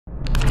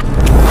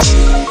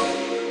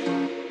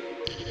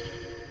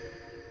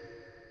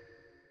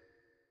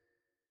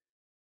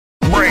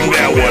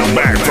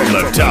back from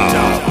the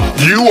top.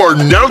 You are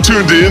now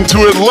tuned in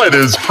to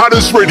Atlanta's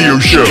hottest radio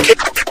show.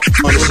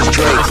 This is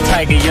Drake.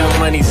 Tiger, Young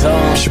Money's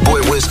on. It's your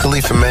boy Wiz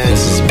Khalifa, man.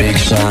 This is Big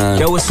Sean.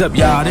 Yo, what's up,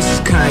 y'all? This is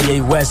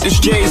Kanye West. It's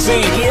Jay-Z.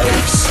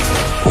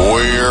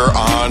 We're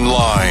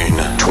online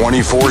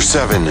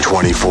 24/7.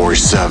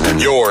 24/7.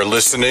 You're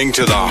listening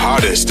to the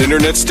hottest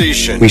internet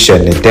station. We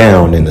shutting it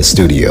down in the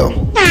studio.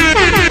 The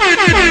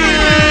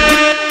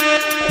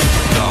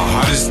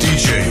hottest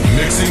DJ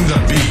mixing the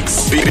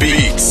beats.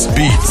 Beats.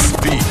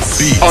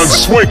 On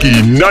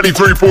Swanky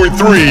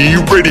 93.3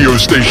 radio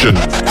station.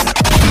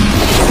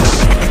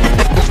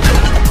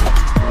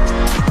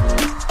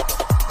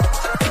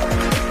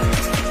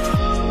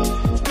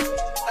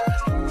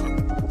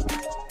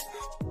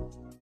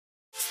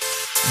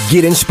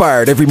 Get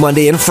inspired every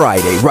Monday and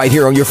Friday right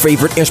here on your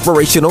favorite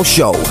inspirational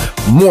show,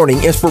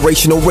 Morning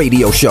Inspirational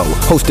Radio Show,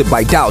 hosted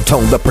by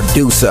Dowtone, the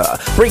producer,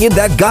 bringing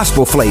that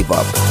gospel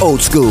flavor,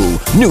 old school,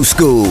 new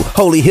school,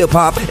 holy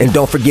hip-hop, and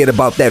don't forget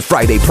about that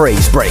Friday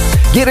praise break.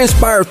 Get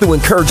inspired through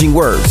encouraging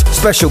words,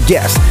 special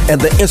guests,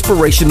 and the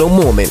inspirational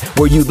moment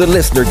where you, the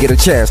listener, get a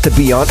chance to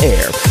be on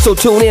air. So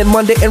tune in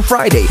Monday and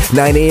Friday,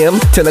 9 a.m.,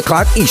 10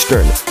 o'clock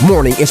Eastern,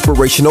 Morning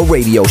Inspirational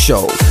Radio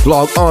Show.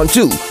 Log on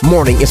to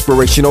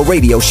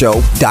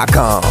morninginspirationalradioshow.com.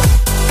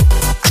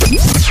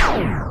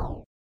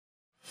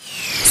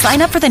 Sign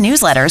up for the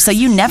newsletter so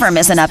you never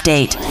miss an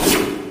update.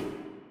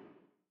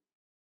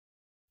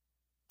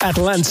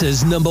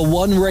 Atlanta's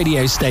 #1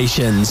 radio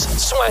stations,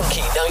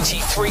 Swanky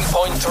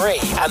 93.3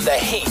 and The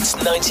Heat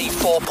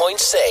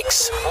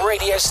 94.6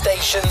 radio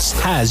stations,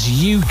 has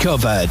you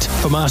covered.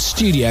 From our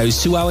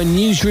studios to our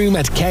newsroom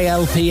at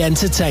K.L.P.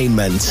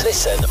 Entertainment.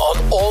 Listen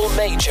on all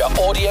major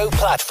audio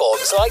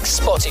platforms like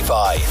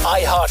Spotify,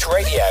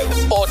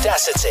 iHeartRadio,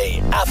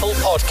 Audacity, Apple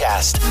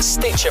Podcast,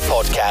 Stitcher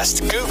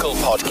Podcast, Google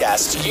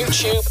Podcast,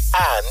 YouTube,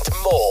 and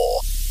more.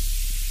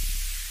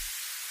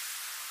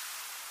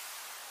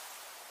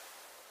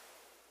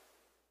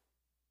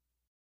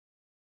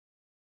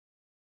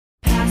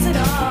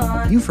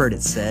 You've heard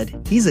it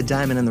said, he's a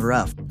diamond in the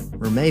rough.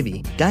 Or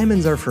maybe,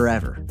 diamonds are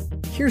forever.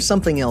 Here's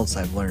something else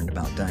I've learned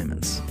about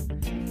diamonds.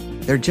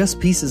 They're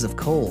just pieces of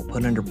coal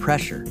put under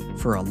pressure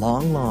for a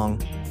long,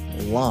 long,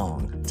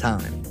 long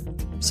time.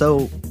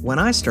 So, when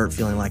I start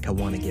feeling like I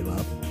want to give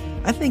up,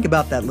 I think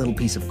about that little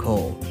piece of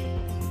coal.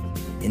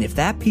 And if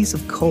that piece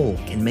of coal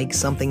can make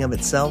something of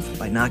itself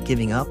by not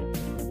giving up,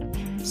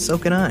 so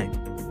can I.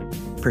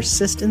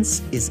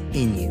 Persistence is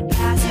in you.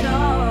 Pass it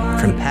on.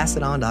 From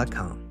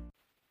PassItOn.com.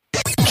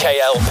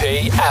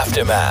 K.L.P.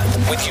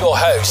 Aftermath with your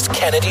host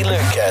Kennedy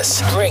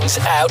Lucas brings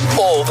out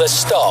all the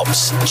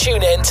stops.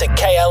 Tune in to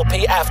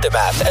K.L.P.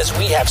 Aftermath as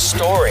we have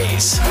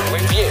stories,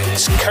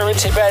 reviews,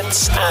 current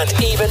events, and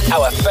even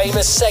our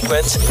famous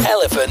segment,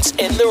 Elephant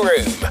in the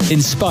Room.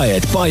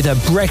 Inspired by the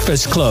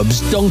Breakfast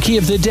Club's Donkey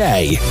of the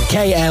Day,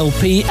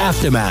 K.L.P.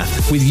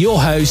 Aftermath with your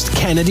host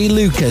Kennedy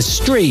Lucas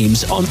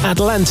streams on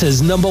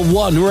Atlanta's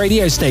 #1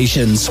 radio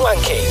station,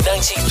 Swanky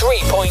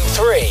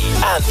 93.3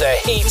 and The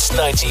Heat's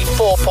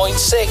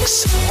 94.6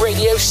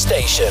 radio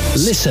station.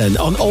 Listen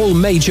on all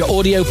major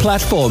audio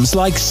platforms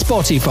like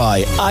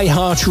Spotify,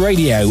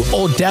 iHeartRadio,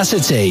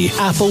 Audacity,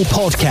 Apple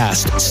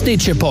Podcast,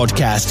 Stitcher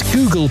Podcast,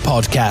 Google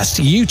Podcast,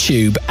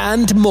 YouTube,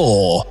 and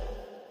more.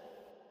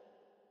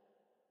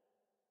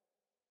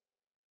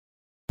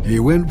 He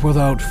went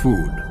without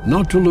food,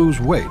 not to lose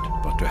weight,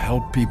 but to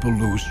help people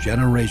lose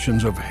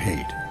generations of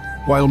hate.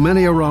 While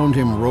many around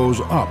him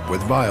rose up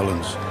with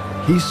violence,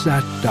 he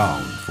sat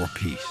down for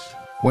peace.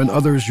 When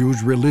others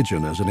used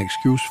religion as an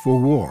excuse for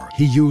war,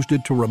 he used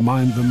it to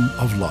remind them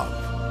of love.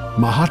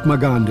 Mahatma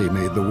Gandhi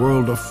made the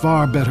world a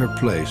far better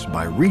place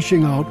by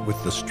reaching out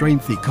with the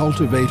strength he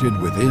cultivated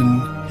within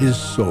his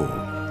soul.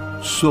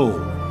 Soul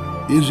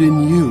is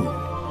in you.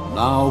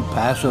 Now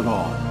pass it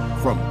on.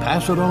 From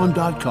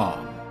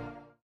PassItOn.com.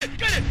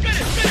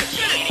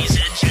 Ladies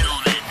and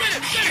gentlemen,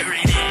 here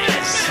it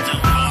is. The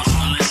most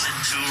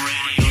listened to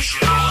radio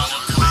show on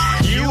the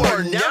planet. You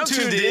are now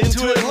tuned in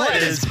to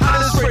Atlanta's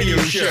hottest radio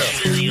show.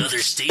 Even the other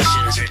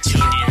stations are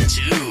tuned in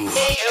too.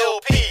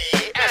 K.L.P.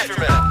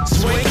 Aftermath.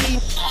 Swanky.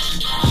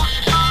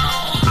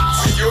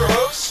 With your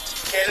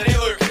host, Kennedy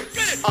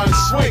Lucas. On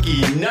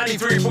Swanky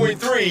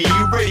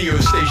 93.3 radio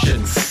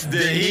station.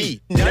 The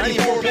Heat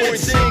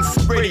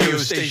 94.6 radio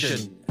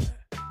station.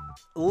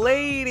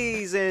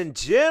 Ladies and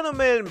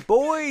gentlemen,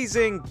 boys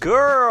and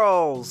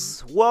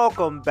girls,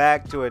 welcome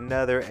back to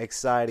another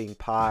exciting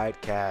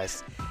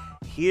podcast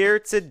here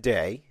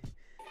today.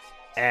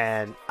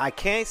 And I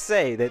can't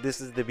say that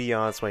this is the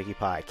Beyond Swanky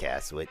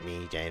podcast with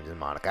me, James, and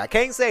Monica. I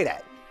can't say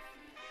that.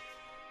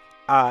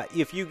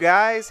 If you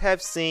guys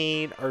have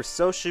seen our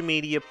social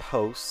media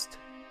post,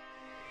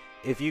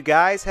 if you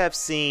guys have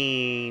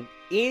seen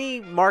any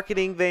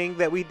marketing thing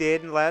that we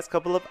did in the last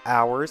couple of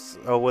hours,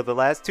 or well, the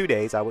last 2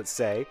 days, I would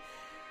say,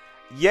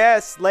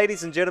 yes,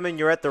 ladies and gentlemen,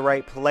 you're at the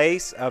right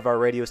place of our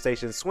radio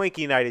station,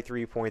 Swanky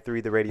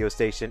 93.3, the radio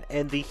station,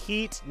 and the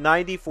Heat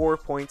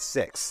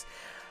 94.6.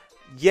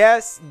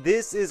 Yes,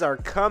 this is our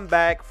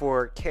comeback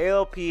for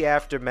K.L.P.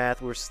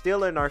 Aftermath. We're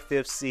still in our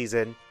 5th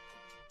season.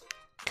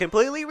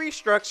 completely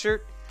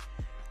restructured.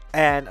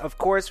 And of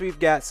course, we've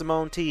got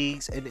Simone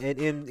Teagues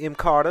and M.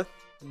 Carter.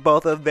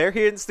 Both of them, they're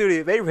here in the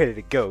studio. They ready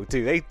to go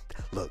too.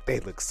 They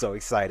look so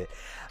excited.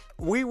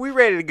 We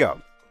ready to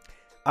go.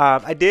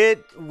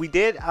 We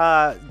did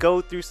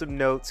go through some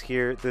notes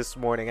here this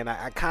morning, and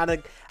I kind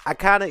of,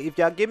 if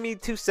y'all give me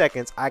 2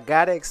 seconds, I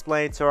gotta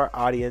explain to our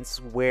audience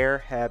where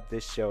have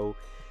this show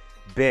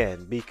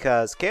been,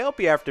 because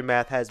K.L.P.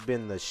 Aftermath has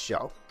been the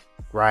show,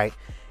 right?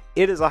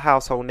 It is a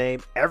household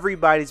name.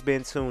 Everybody's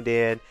been tuned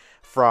in,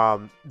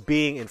 from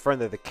being in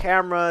front of the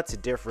camera to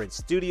different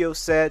studio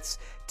sets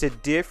to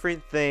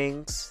different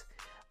things.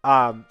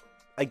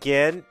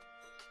 Again,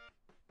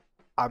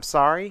 I'm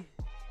sorry,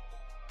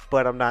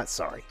 but I'm not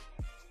sorry.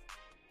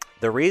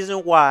 The reason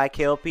why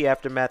K.L.P.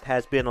 Aftermath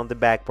has been on the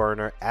back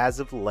burner as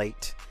of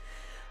late,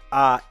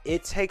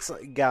 it takes,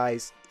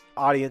 guys,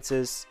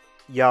 audiences,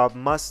 y'all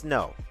must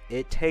know,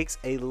 it takes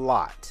a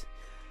lot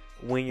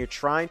when you're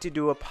trying to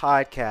do a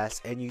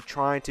podcast and you're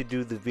trying to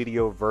do the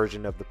video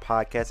version of the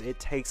podcast. It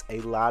takes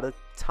a lot of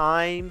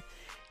time,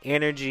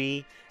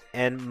 energy,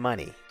 and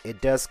money.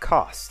 It does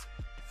cost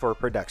for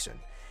production.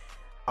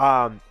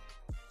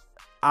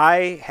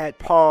 I had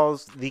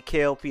paused the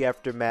K.L.P.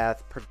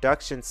 Aftermath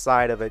production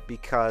side of it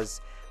because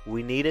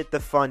we needed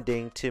the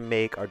funding to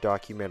make our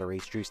documentary,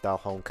 Street Style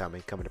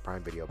Homecoming, coming to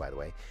Prime Video, by the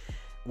way.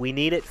 We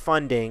needed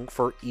funding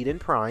for Eden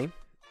Prime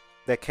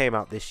that came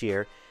out this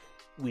year.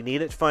 We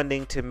needed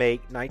funding to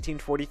make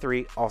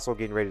 1943, also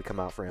getting ready to come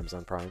out for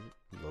Amazon Prime.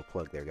 A little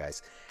plug there,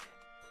 guys.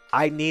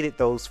 I needed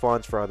those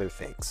funds for other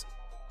things.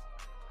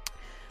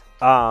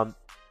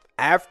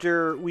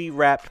 After we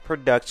wrapped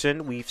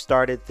production, we've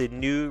started the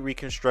new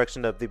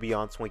reconstruction of the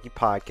Beyond Swanky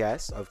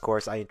podcast. Of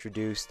course, I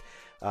introduced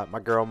my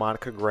girl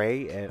Monica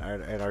Gray and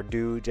our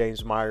dude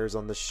James Myers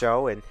on the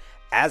show. And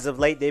as of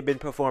late, they've been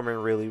performing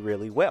really,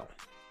 really well.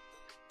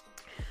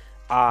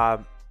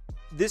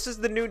 This is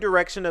the new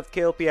direction of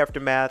K.L.P.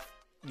 Aftermath.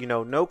 You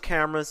know, no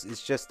cameras.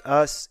 It's just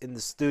us in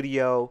the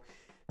studio,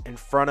 in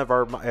front of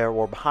our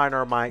or behind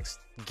our mics,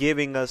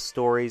 giving us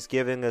stories,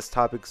 giving us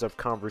topics of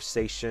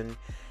conversation.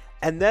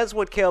 And that's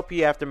what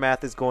K.L.P.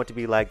 Aftermath is going to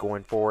be like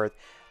going forward.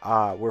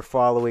 We're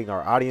following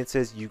our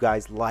audiences. You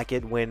guys like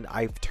it when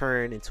I've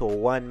turned into a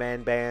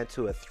one-man band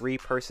to a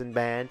 3-person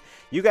band.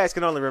 You guys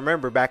can only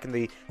remember back in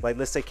the, like,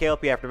 let's say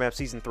K.L.P. Aftermath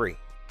season 3,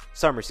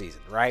 summer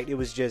season, right? It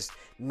was just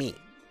me.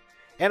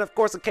 And of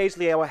course,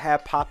 occasionally I would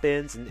have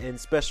pop-ins and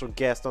special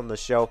guests on the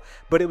show,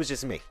 but it was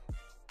just me,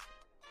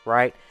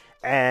 right?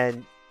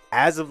 And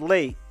as of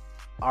late,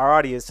 our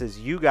audiences,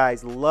 you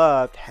guys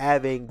loved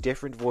having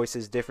different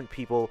voices, different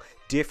people,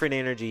 different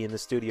energy in the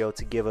studio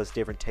to give us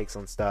different takes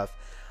on stuff.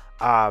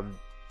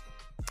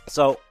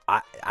 So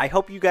I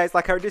hope you guys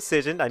like our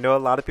decision. I know a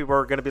lot of people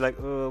are going to be like,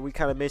 oh, we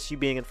kind of miss you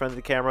being in front of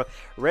the camera.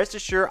 Rest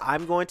assured,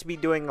 I'm going to be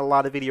doing a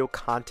lot of video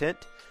content.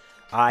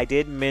 I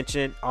did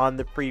mention on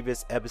the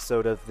previous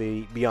episode of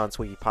the Beyond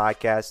Swiggy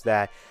podcast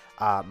that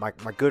my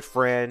good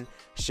friend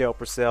Shell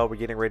Purcell, we're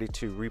getting ready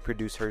to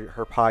reproduce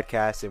her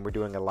podcast, and we're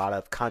doing a lot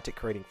of content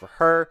creating for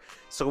her.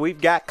 So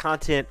we've got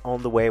content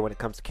on the way when it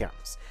comes to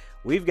cameras.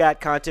 We've got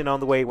content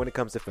on the way when it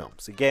comes to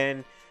films.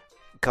 Again,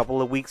 a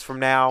couple of weeks from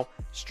now,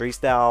 Street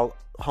Style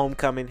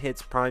Homecoming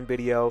hits Prime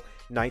Video.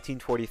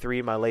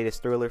 1943, my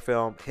latest thriller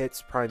film,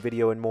 hits Prime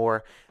Video and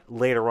more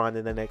later on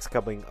in the next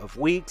couple of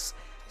weeks.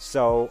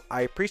 So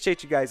I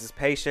appreciate you guys'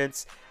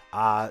 patience.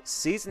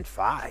 Season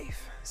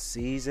 5.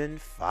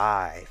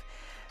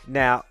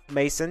 Now,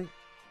 Mason,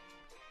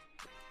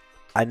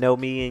 I know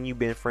me and you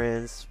been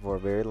friends for a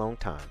very long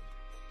time,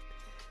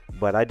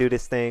 but I do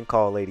this thing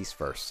called Ladies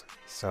First.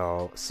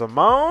 So,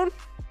 Simone,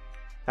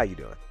 how you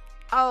doing?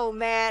 Oh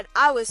man,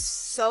 I was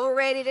so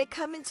ready to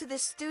come into the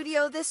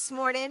studio this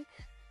morning.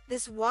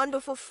 This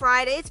wonderful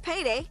Friday. It's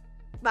payday,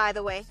 by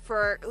the way,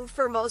 for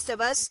most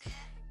of us.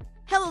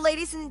 Hello,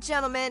 ladies and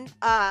gentlemen.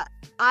 I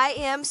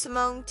am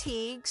Simone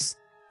Teagues.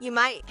 You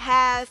might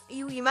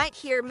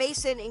hear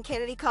Mason and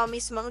Kennedy call me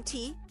Simone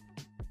T.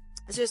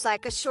 It's just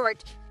like a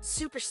short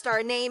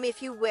superstar name,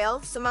 if you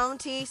will. Simone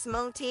T,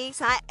 Simone Teagues.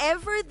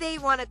 However they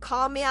want to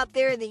call me out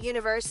there in the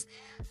universe.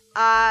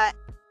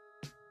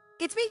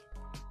 It's me,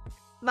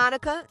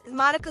 Monica.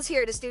 Monica's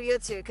here at the studio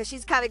too, because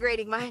she's kind of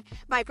grading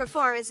my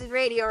performance in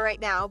radio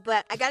right now.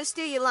 But I gotta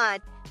steal your line.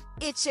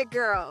 It's your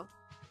girl,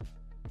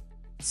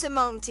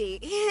 Simone T.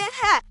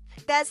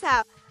 That's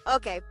how.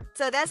 Okay,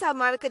 so that's how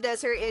Monica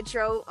does her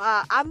intro.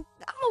 I'm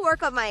gonna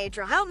work on my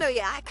intro. I don't know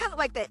yet. I kind of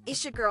like that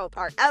 "it's your girl"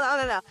 part. I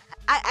don't know.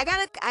 I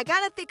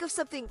gotta think of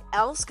something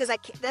else because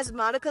that's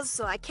Monica's,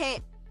 so I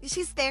can't.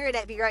 She's staring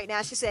at me right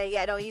now. She said,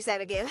 "Yeah, don't use that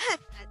again."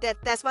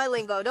 That's my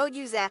lingo. Don't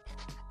use that.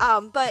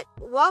 But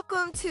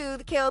welcome to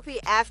the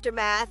K.L.P.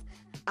 Aftermath.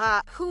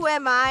 Who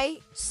am I?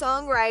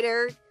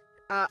 Songwriter,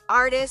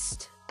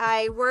 artist.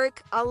 I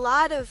work a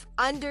lot of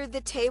under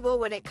the table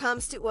when it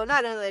comes to, well,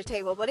 not under the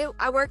table, but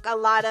I work a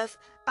lot of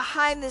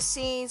behind the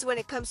scenes when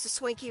it comes to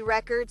Swinky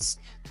Records.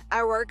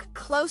 I work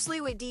closely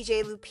with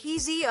DJ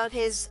Lupizzi on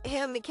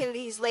him and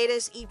Kennedy's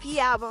latest EP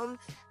album.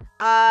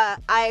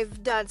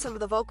 I've done some of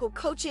the vocal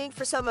coaching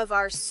for some of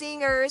our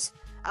singers.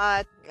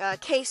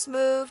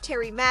 K.Smooth,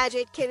 Terry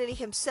Magic, Kennedy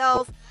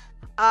himself.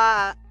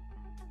 I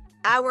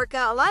work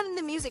out a lot in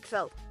the music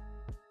field.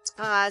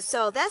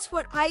 So that's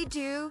what I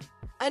do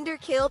under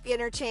K.L.P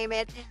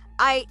Entertainment.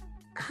 I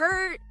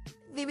heard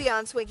the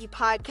Beyond Swinky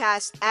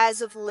podcast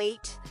as of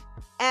late.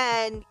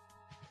 And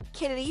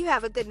Kennedy, you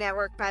have a good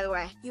network, by the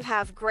way. You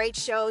have great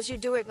shows. You're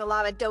doing a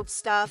lot of dope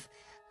stuff.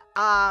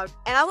 And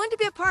I wanted to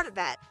be a part of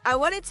that. I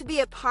wanted to be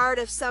a part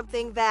of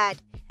something that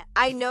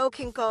I know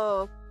can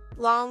go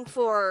long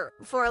for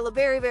a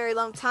very, very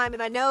long time.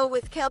 And I know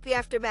with K.L.P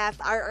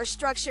Aftermath, our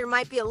structure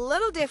might be a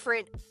little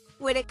different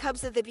when it comes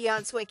to the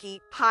Beyond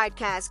Swinky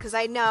podcast, because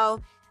I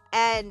know,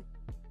 and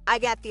I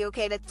got the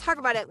okay to talk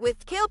about it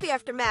with K.L.P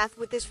Aftermath.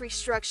 With this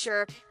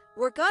restructure,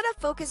 we're gonna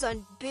focus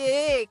on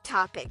big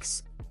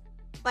topics.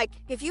 Like,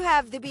 if you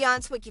have the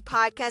Beyond Swinky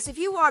podcast, if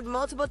you want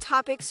multiple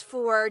topics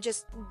for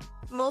just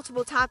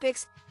multiple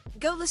topics,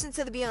 go listen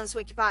to the Beyond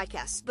Swinky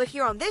podcast. But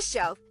here on this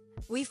show,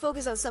 we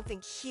focus on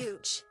something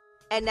huge,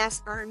 and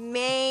that's our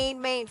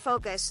main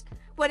focus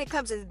when it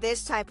comes to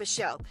this type of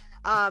show.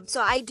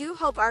 So I do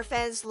hope our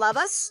fans love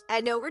us. I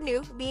know we're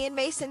new. Me and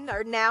Mason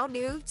are now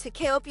new to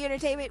K.L.P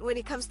Entertainment when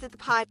it comes to the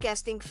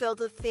podcasting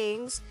field of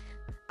things.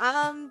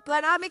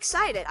 But I'm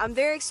excited. I'm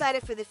very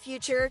excited for the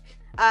future.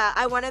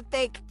 I want to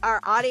thank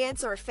our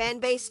audience, our fan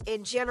base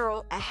in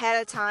general,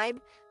 ahead of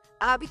time.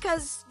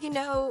 Because, you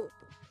know,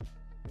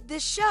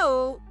 this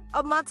show,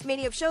 amongst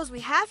many of shows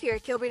we have here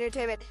at K.L.P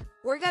Entertainment,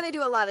 we're going to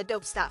do a lot of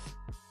dope stuff.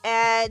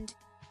 And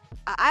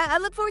I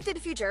look forward to the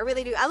future. I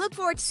really do. I look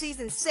forward to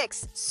season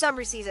 6,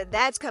 summer season.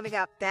 That's coming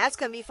up. That's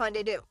going to be fun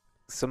to do.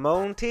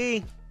 Simone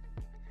T.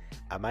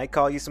 I might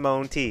call you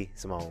Simone T,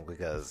 Simone,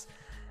 because,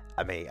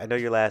 I mean, I know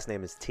your last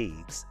name is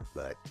Teagues,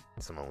 but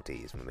Simone T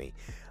is for me.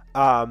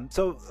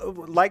 So,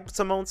 like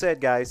Simone said,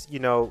 guys, you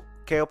know,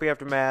 K.L.P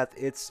Aftermath,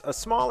 it's a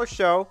smaller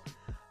show.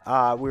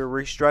 We're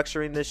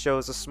restructuring this show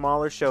as a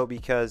smaller show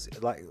because,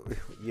 like,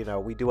 you know,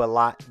 we do a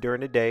lot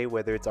during the day,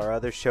 whether it's our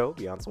other show,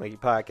 Beyond Swinky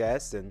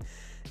Podcast, and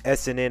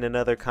SNN and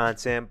other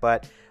content.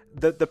 But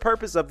the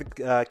purpose of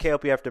the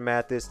K.L.P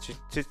Aftermath is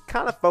to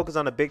kind of focus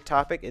on a big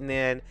topic. And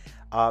then,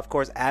 of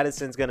course,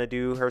 Addison's going to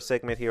do her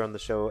segment here on the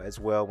show as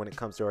well when it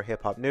comes to our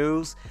hip-hop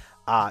news.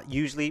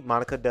 Usually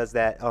Monica does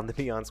that on the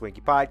Beyond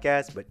Swinky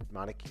podcast, but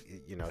Monica,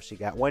 you know, she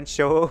got one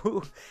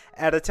show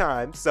at a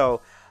time.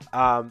 So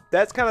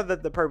that's kind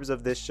of the purpose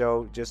of this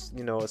show. Just,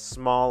 you know, a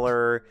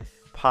smaller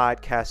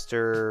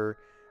podcaster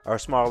or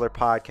smaller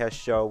podcast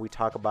show. We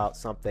talk about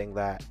something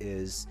that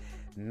is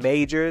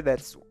major,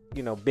 that's,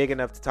 you know, big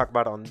enough to talk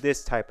about on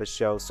this type of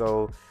show.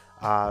 So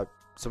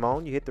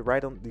Simone, you hit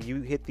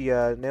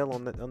the nail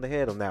on the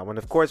head on that one.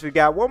 Of course, we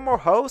got one more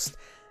host,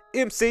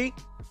 MC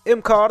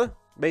M Carter,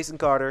 Mason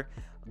Carter,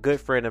 good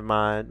friend of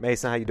mine.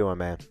 Mason, how you doing,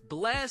 man?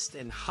 Blessed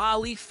and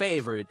highly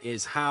favored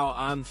is how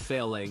I'm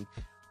feeling.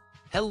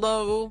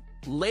 Hello,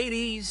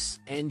 ladies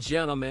and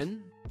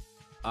gentlemen.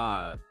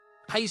 How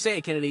you say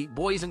it, Kennedy?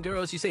 Boys and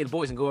girls? You say the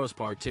boys and girls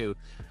part too.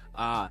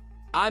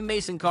 I'm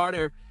Mason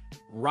Carter,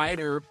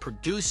 writer,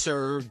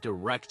 producer,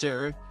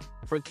 director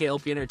for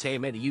K.L.P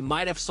Entertainment. You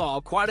might have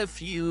saw quite a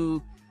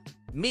few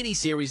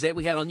mini-series that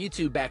we had on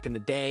YouTube back in the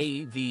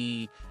day.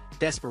 The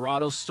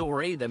Desperado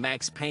story, the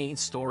Max Payne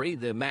story,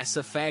 the Mass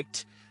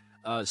Effect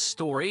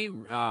story.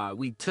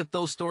 We took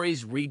those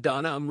stories,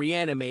 redone them,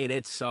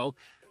 reanimated. So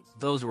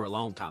those were a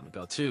long time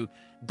ago too.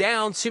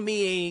 Down to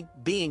me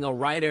being a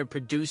writer,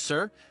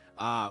 producer.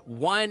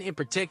 One in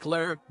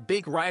particular,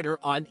 big writer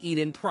on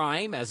Eden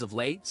Prime as of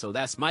late. So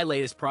that's my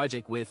latest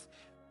project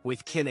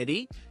with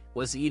Kennedy,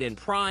 was Eden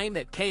Prime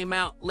that came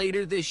out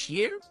later this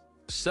year.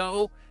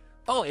 So,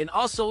 oh, and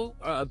also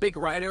a big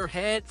writer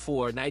head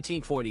for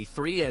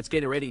 1943 that's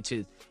getting ready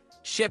to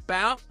ship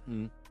out.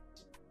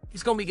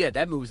 It's going to be good.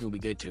 That movie's going to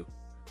be good too.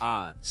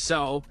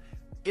 So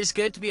it's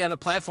good to be on a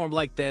platform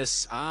like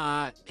this.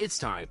 It's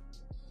time.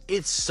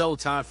 It's so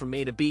time for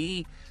me to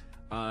be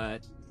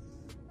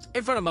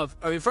in front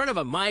of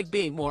a mic,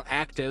 being more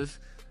active.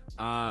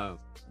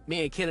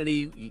 Me and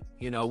Kennedy,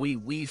 you know,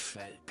 we've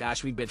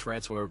been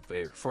friends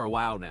for a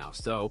while now.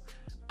 So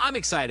I'm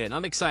excited.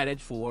 I'm excited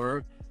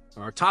for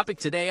our topic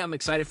today. I'm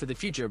excited for the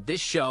future of this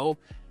show.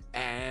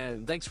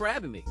 And thanks for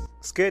having me.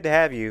 It's good to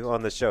have you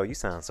on the show. You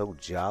sound so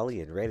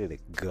jolly and ready to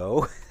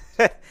go.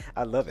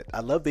 I love it.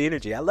 I love the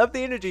energy. I love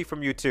the energy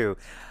from you too.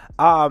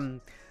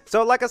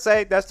 So like I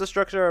say, that's the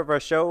structure of our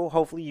show.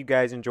 Hopefully you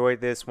guys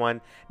enjoyed this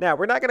one. Now,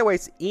 we're not going to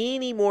waste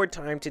any more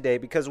time today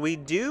because we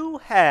do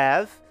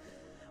have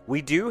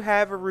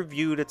a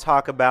review to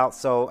talk about.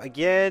 So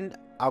again,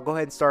 I'll go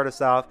ahead and start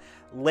us off.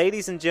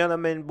 Ladies and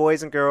gentlemen,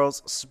 boys and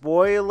girls,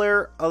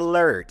 spoiler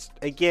alert.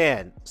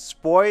 Again,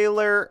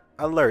 spoiler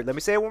alert. Let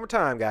me say it one more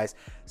time, guys.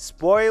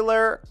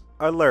 Spoiler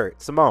alert.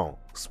 Simone,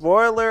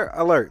 spoiler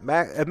alert.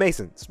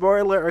 Mason,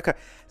 spoiler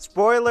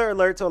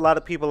alert to a lot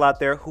of people out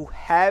there who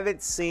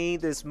haven't seen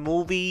this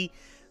movie.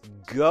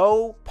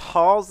 Go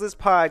pause this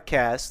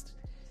podcast,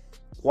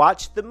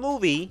 watch the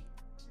movie,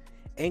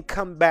 and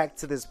come back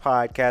to this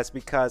podcast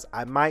because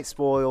I might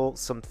spoil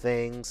some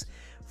things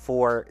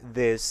for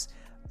this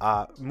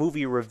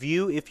movie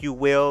review, if you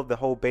will. The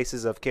whole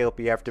basis of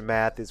K.L.P.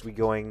 Aftermath is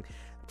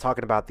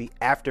talking about the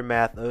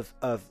aftermath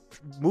of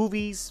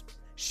movies,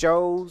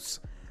 shows,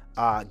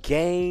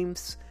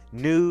 games,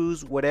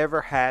 news,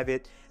 whatever have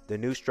it. The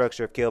new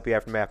structure of K.L.P.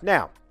 Aftermath.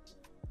 Now,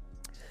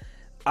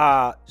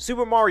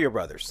 Super Mario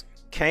Brothers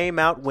came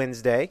out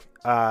Wednesday.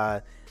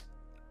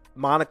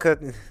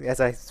 Monica,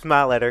 as I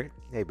smile at her,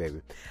 hey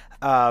baby.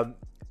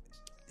 Thursday,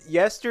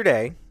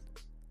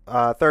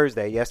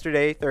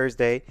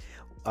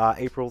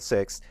 April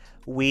 6th,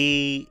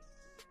 we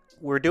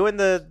were doing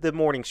the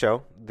morning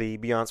show, the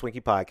Beyond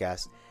Swinky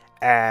podcast,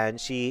 and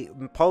she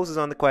poses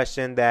on the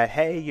question that,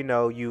 hey,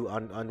 you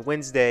on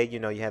Wednesday,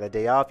 you had a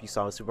day off, you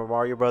saw Super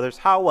Mario Brothers,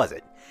 how was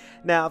it?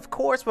 Now, of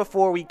course,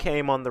 before we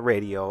came on the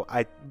radio,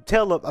 I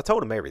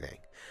told him everything,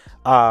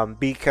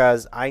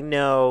 because I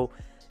know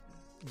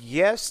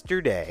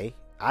yesterday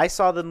I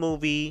saw the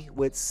movie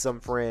with some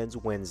friends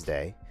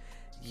Wednesday.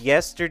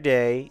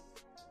 Yesterday,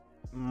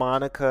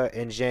 Monica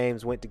and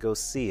James went to go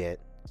see it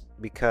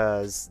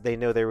because they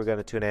know they were going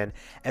to tune in.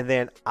 And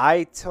then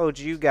I told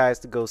you guys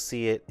to go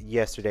see it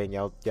yesterday, and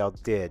y'all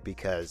did,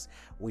 because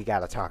we got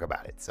to talk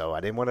about it. So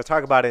I didn't want to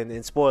talk about it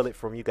and spoil it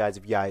from you guys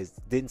if you guys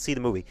didn't see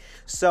the movie.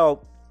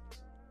 So,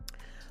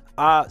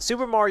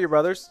 Super Mario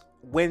Brothers,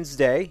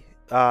 Wednesday.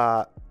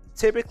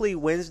 Typically,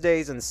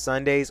 Wednesdays and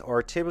Sundays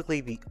are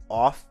typically the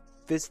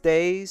office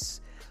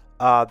days.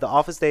 The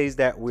office days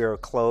that we're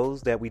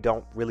closed, that we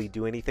don't really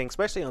do anything,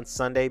 especially on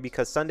Sunday,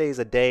 because Sunday is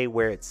a day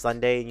where it's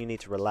Sunday and you need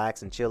to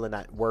relax and chill and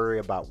not worry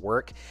about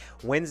work.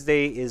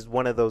 Wednesday is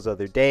one of those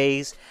other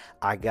days.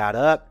 I got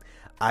up,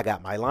 I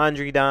got my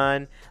laundry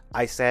done.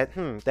 I said,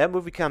 that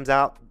movie comes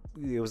out,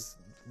 it was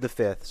the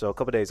 5th, so a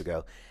couple days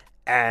ago.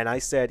 And I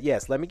said,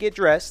 yes, let me get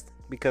dressed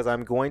because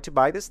I'm going to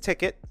buy this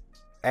ticket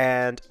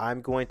and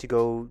I'm going to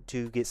go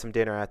to get some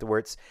dinner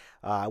afterwards.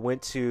 I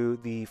went to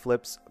the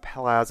Phillips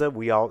Plaza.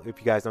 If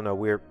you guys don't know,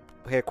 we're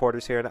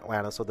headquarters here in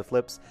Atlanta. So the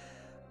Phillips,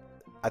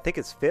 I think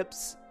it's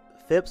Phipps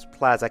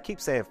Plaza. I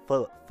keep saying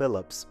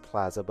Phillips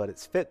Plaza, but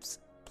it's Phipps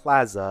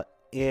Plaza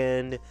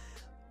in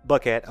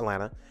Buckhead,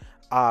 Atlanta.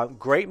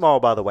 Great mall,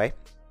 by the way.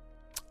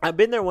 I've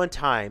been there one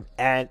time,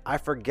 and I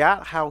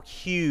forgot how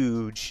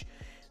huge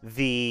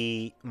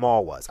the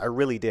mall was. I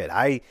really did.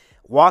 I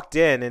walked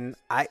in, and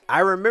I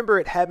remember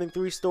it having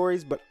 3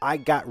 stories, but I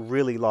got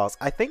really lost.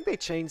 I think they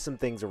changed some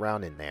things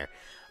around in there.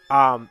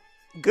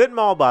 Good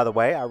mall, by the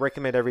way. I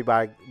recommend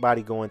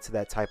everybody going to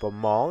that type of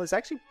mall. It's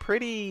actually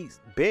pretty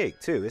big,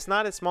 too. It's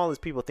not as small as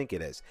people think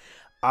it is.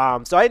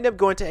 So I ended up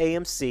going to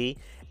AMC.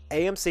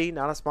 AMC,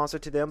 not a sponsor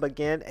to them, but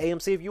again,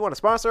 AMC, if you want to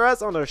sponsor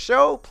us on the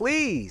show,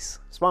 please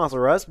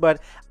sponsor us.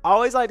 But I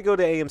always like to go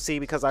to AMC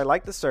because I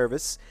like the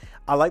service.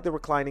 I like the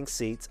reclining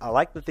seats. I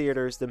like the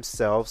theaters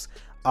themselves.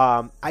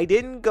 We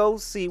didn't go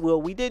see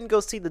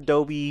the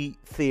Dolby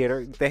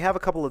Theater. They have a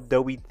couple of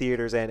Dolby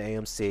Theaters and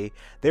AMC.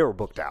 They were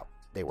booked out.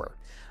 They were.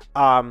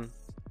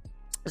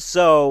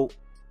 So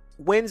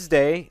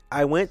Wednesday,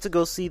 I went to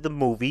go see the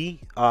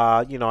movie.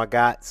 I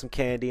got some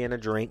candy and a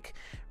drink.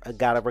 I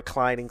got a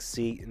reclining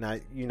seat, and I,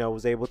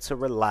 was able to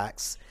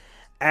relax.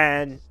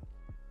 And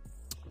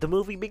the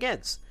movie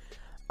begins.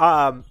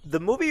 The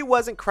movie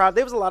wasn't crowded.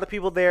 There was a lot of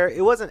people there.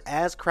 It wasn't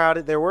as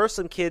crowded. There were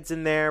some kids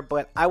in there,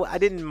 but I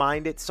didn't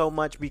mind it so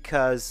much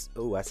because...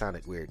 Oh, I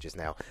sounded weird just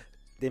now.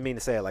 Didn't mean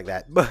to say it like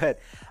that. But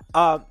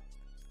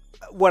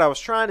what I was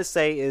trying to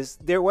say is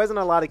there wasn't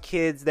a lot of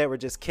kids that were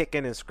just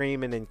kicking and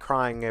screaming and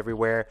crying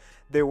everywhere.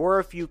 There were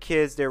a few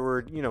kids that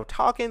were,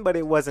 talking, but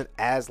it wasn't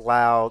as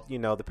loud.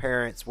 The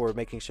parents were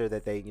making sure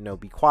that they,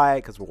 be quiet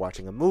because we're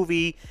watching a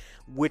movie,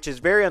 which is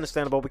very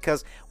understandable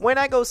because when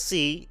I go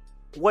see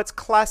what's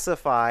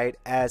classified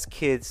as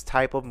kids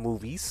type of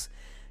movies,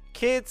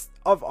 kids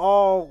of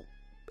all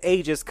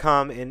ages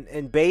come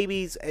and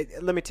babies.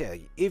 Let me tell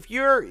you, if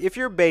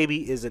your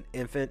baby is an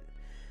infant,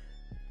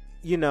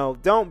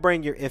 don't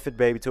bring your infant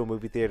baby to a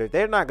movie theater.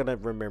 They're not going to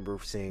remember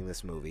seeing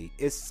this movie.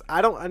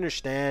 I don't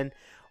understand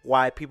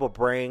why people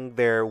bring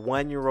their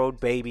 1-year-old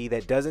baby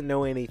that doesn't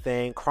know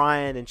anything,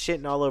 crying and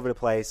shitting all over the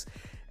place,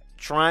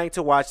 trying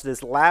to watch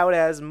this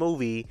loud-ass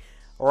movie,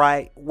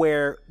 right,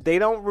 where they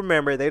don't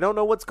remember, they don't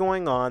know what's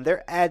going on,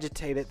 they're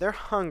agitated, they're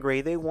hungry,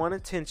 they want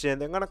attention,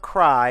 they're going to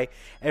cry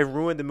and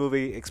ruin the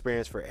movie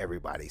experience for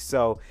everybody.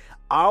 So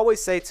I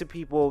always say to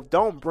people,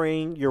 don't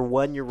bring your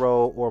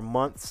 1-year-old or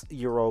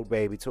months-year-old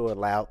baby to a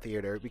loud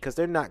theater because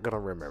they're not going to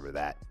remember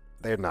that.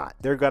 They're not.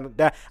 They're going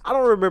to... I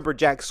don't remember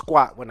jack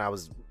squat when I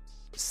was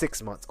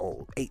 6 months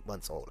old, 8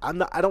 months old.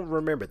 I don't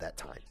remember that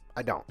time.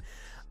 I don't.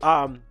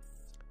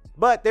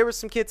 But there were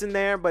some kids in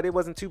there, but it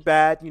wasn't too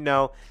bad.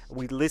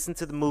 We listened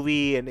to the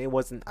movie and I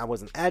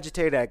wasn't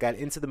agitated. I got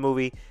into the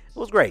movie. It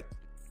was great.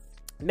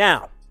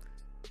 Now,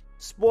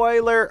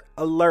 spoiler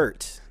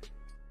alert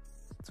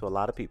to a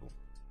lot of people.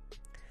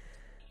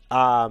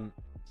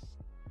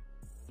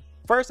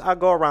 First, I'll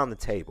go around the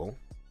table.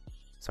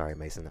 Sorry,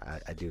 Mason.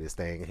 I do this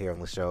thing here on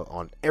the show,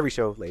 on every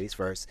show, ladies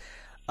first.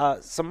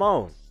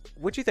 Simone,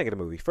 what'd you think of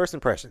the movie? First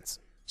impressions.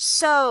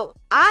 So,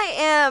 I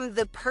am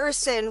the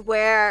person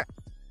where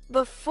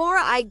before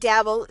I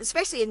dabble,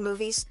 especially in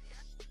movies,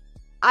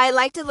 I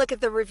like to look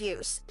at the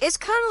reviews. It's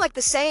kind of like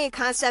the same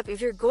concept. If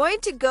you're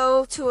going to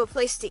go to a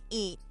place to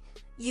eat,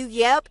 you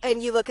yep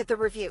and you look at the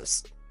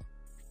reviews.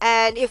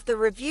 And if the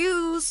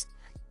reviews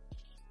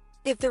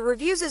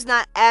is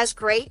not as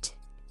great,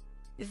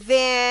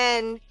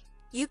 then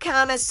you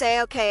kind of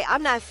say, okay,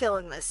 I'm not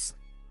feeling this.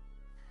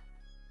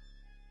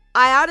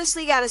 I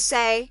honestly gotta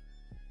say,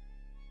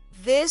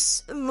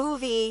 this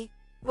movie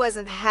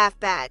wasn't half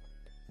bad.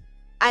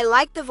 I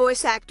like the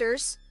voice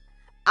actors.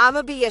 I'm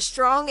gonna be a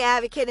strong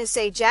advocate and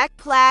say Jack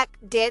Black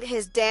did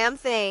his damn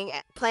thing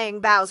at playing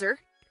Bowser,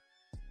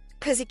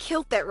 cause he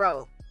killed that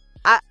role.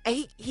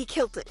 He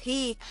killed it.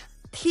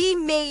 He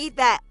made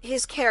that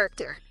his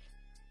character.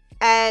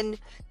 And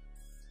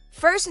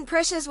first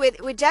impressions with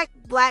Jack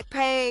Black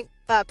playing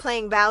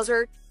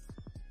Bowser,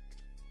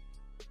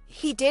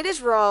 he did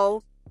his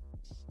role.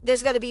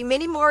 There's gonna be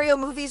many Mario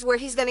movies where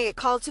he's gonna get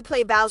called to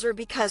play Bowser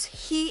because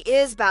he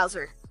is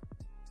Bowser,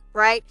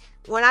 right?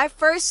 When I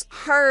first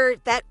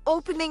heard that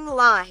opening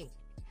line,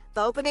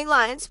 the opening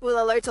line,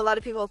 spoiler alert to a lot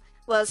of people,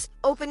 was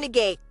 "Open the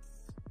gate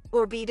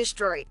or be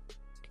destroyed."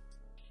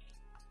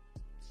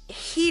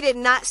 He did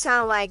not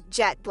sound like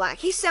Jack Black.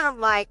 He sounded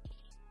like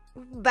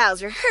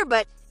Bowser,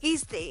 but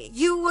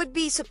you would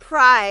be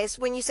surprised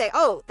when you say,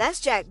 "Oh, that's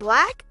Jack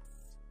Black?"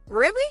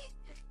 Really?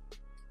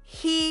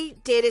 He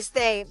did his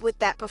thing with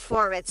that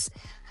performance.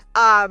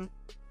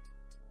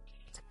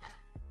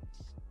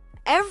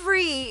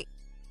 Every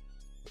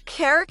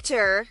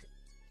character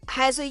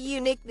has a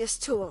uniqueness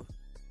to him.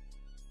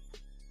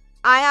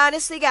 I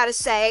honestly gotta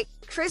say,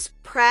 Chris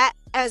Pratt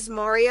as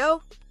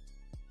Mario,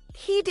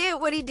 he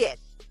did what he did.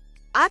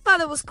 I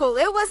thought it was cool.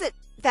 It wasn't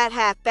that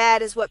half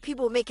bad as what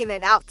people making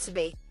it out to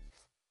be.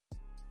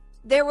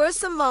 There were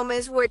some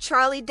moments where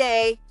Charlie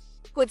Day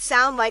would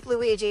sound like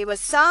Luigi, but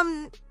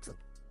some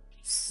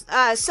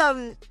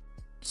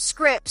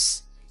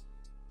scripts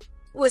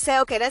would say,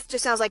 okay, that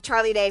just sounds like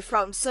Charlie Day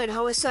from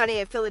Always Sunny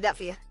in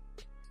Philadelphia,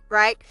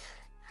 right?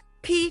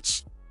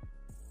 Peach,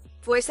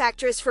 voice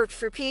actress for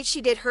Peach,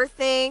 she did her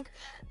thing.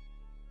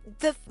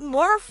 The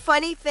more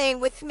funny thing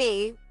with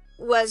me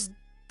was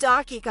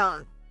Donkey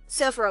Kong,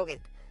 Seth Rogen,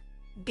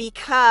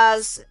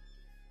 because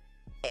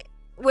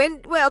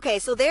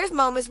so there's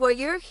moments where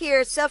you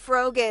hear Seth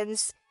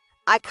Rogen's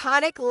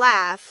iconic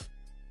laugh,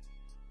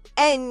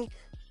 and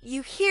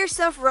you hear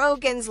Seth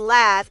Rogen's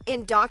laugh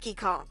in Donkey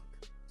Kong.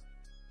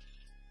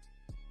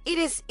 It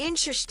is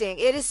interesting.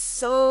 It is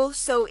so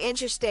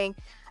interesting.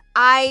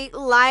 I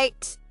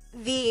liked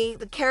the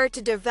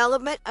character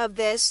development of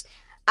this.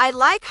 I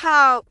like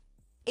how,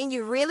 and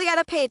you really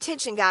gotta pay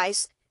attention,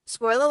 guys.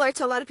 Spoiler alert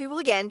to a lot of people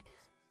again.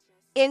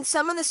 In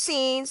some of the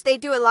scenes, they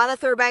do a lot of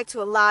throwback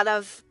to a lot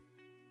of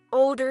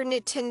older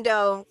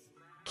Nintendo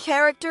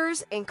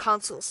characters and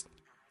consoles.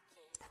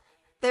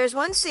 There's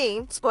one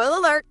scene, spoiler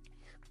alert,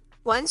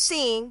 one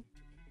scene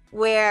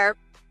where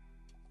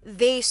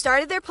they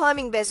started their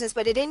plumbing business,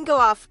 but it didn't go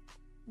off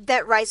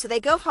that right. So they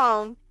go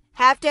home,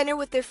 have dinner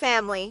with their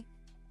family,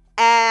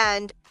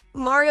 and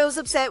Mario's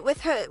upset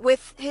with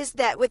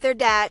their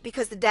dad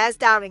because the dad's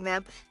doubting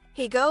them.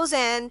 He goes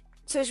in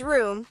to his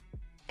room,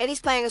 and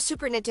he's playing a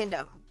Super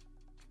Nintendo.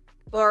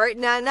 Or,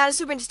 not a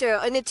Super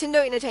Nintendo, a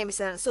Nintendo Entertainment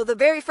Center. So the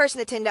very first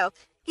Nintendo,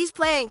 he's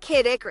playing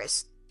Kid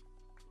Icarus.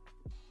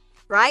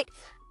 Right?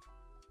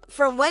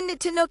 From one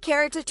Nintendo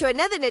character to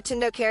another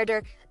Nintendo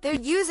character, they're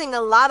using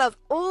a lot of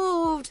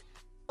older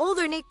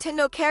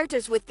Nintendo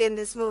characters within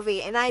this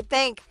movie. And I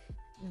think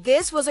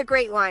this was a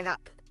great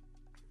lineup.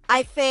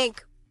 I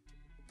think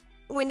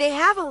when they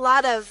have a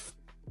lot of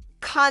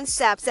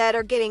concepts that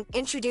are getting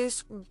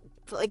introduced,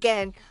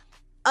 again,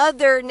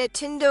 other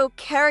Nintendo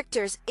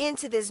characters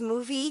into this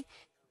movie,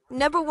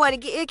 number one,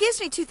 it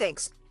gives me two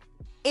things.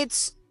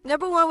 It's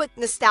number one with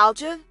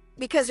nostalgia,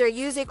 because they're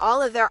using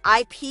all of their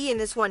IP in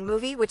this one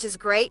movie, which is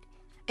great.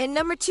 And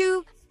number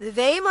two,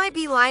 they might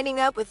be lining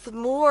up with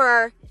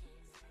more,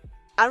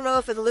 I don't know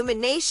if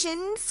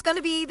Illumination's going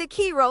to be the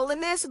key role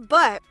in this,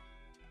 but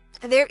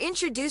they're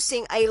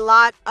introducing a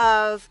lot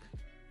of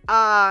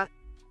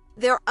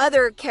their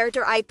other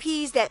character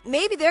IPs that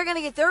maybe they're going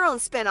to get their own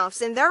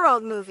spin-offs in their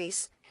own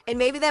movies. And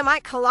maybe they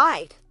might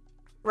collide,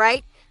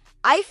 right?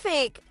 I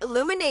think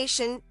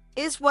Illumination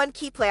is one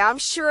key player. I'm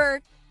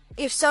sure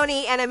if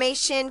Sony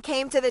Animation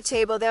came to the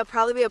table, they'll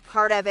probably be a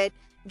part of it.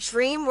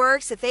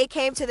 DreamWorks, if they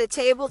came to the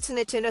table to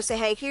Nintendo, say,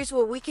 hey, here's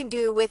what we can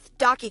do with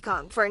Donkey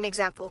Kong, for an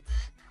example.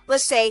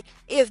 Let's say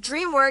if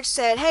DreamWorks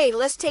said, hey,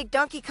 let's take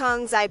Donkey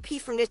Kong's IP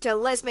from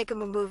Nintendo, let's make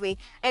him a movie.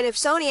 And if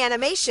Sony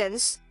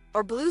Animations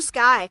or Blue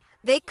Sky,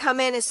 they come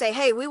in and say,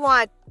 hey, we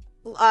want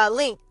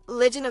Link,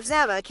 Legend of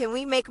Zelda, can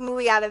we make a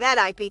movie out of that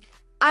IP?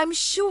 I'm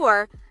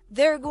sure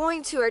they're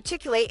going to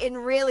articulate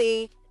and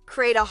really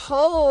create a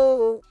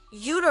whole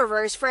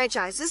universe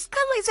franchise. This is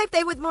kind of like the same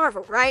thing with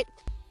Marvel, right?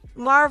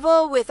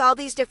 Marvel with all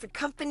these different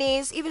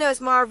companies, even though it's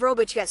Marvel,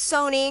 but you got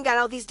Sony, got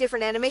all these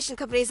different animation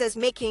companies that's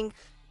making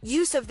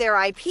use of their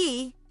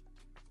IP,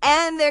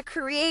 and they're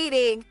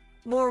creating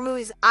more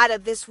movies out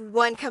of this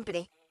one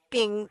company,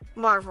 being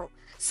Marvel.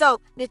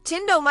 So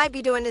Nintendo might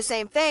be doing the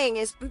same thing,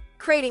 is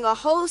creating a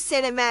whole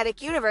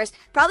cinematic universe,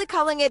 probably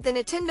calling it the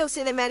Nintendo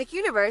Cinematic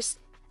Universe,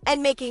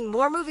 and making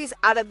more movies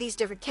out of these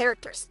different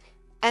characters.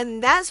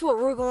 And that's what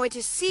we're going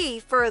to see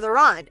further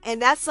on.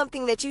 And that's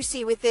something that you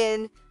see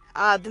within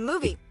the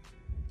movie.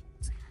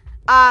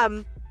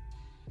 The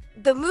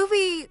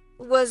movie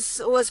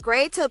was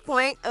great to the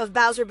point of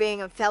Bowser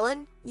being a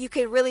felon. You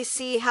could really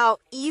see how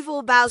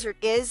evil Bowser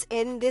is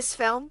in this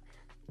film.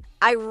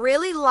 I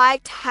really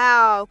liked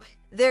how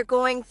they're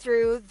going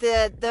through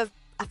the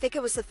I think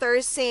it was the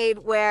third scene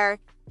where,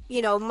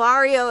 you know,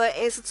 Mario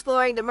is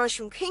exploring the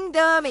Mushroom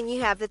Kingdom, and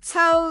you have the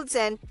Toads,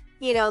 and,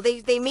 you know,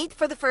 they meet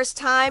for the first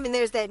time, and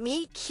there's that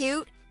meet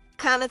cute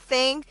kind of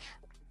thing.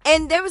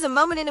 And there was a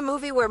moment in the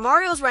movie where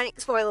Mario's running,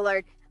 spoiler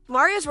alert,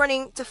 Mario's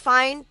running to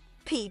find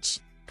Peach,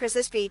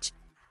 Princess Peach,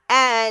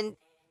 and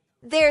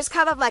there's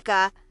kind of like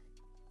a,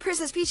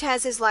 Princess Peach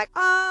has this like,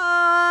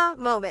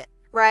 moment,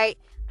 right?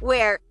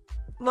 Where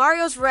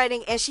Mario's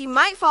running and she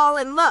might fall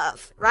in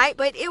love, right?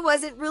 But it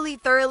wasn't really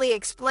thoroughly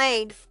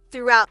explained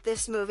throughout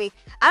this movie.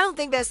 I don't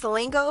think that's the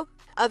lingo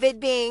of it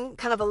being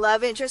kind of a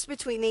love interest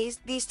between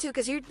these two,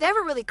 because you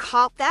never really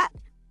caught that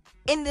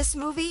in this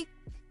movie.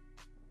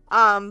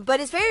 But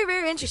it's very,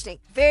 very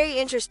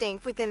interesting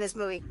within this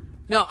movie.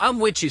 No, I'm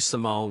with you,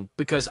 Simone,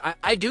 because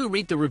I do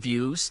read the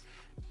reviews,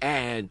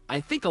 and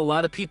I think a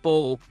lot of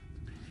people,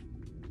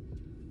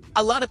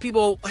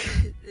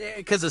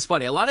 because it's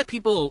funny, a lot of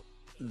people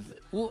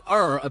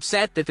are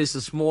upset that this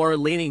is more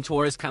leaning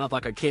towards kind of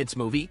like a kid's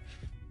movie.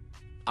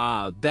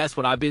 That's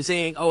what I've been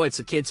saying. Oh, it's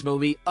a kid's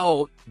movie.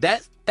 Oh,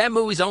 that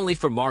movie's only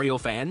for Mario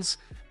fans.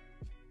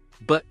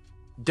 But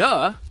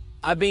duh.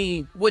 I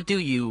mean, what do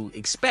you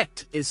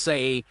expect? It's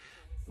a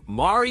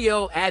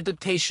Mario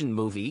adaptation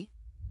movie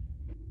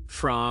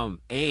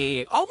from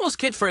a almost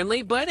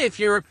kid-friendly, but if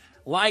you're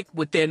like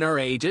within our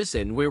ages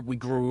and where we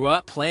grew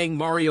up playing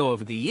Mario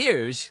over the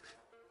years,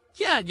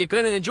 yeah, you're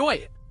going to enjoy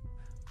it.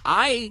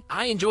 I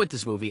enjoyed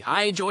this movie.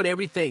 I enjoyed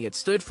everything it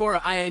stood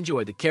for. I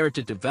enjoyed the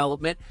character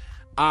development.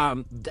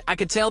 I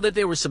could tell that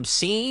there were some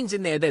scenes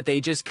in there that they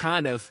just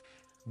kind of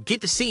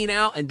get the scene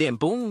out and then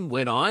boom,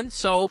 went on.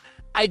 So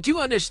I do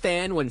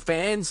understand when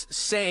fans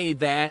say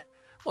that,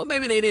 well,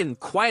 maybe they didn't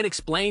quite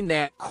explain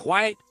that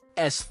quite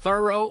as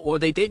thorough, or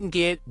they didn't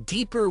get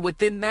deeper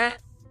within that,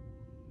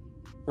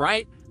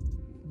 right?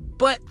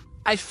 But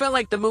I feel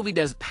like the movie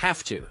doesn't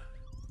have to.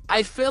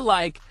 I feel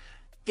like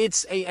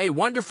it's a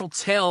wonderful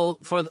tale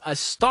for a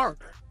start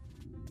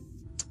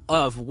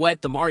of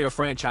what the Mario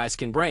franchise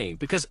can bring.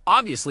 Because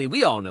obviously,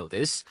 we all know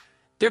this.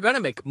 They're going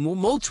to make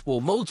multiple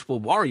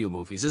Mario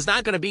movies. It's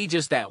not going to be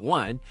just that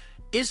one.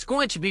 It's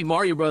going to be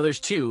Mario Brothers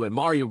 2 and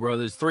Mario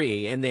Brothers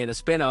 3, and then a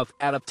spin-off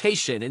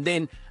adaptation, and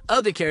then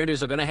other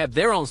characters are going to have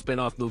their own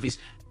spin-off movies.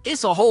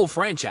 It's a whole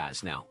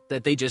franchise now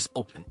that they just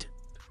opened.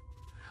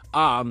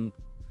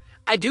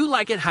 I do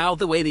like it how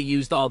the way they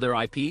used all their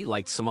IP,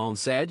 like Simone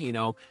said, you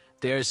know,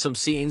 there's some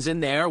scenes in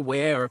there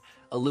where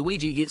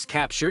Luigi gets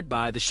captured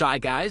by the Shy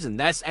Guys, and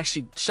that's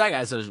actually, Shy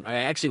Guys are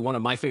actually one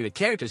of my favorite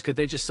characters because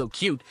they're just so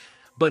cute.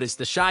 But it's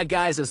the Shy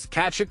Guys that's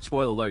captured.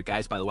 Spoiler alert,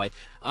 guys, by the way.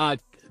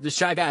 The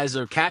Shy Guys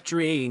are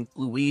capturing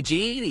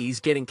Luigi.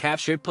 He's getting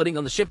captured, putting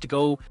on the ship to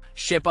go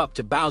ship up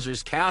to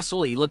Bowser's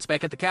castle. He looks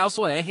back at the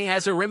castle, and he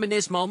has a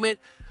reminisce moment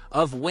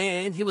of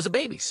when he was a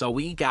baby. So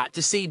we got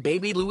to see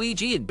baby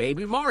Luigi and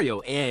baby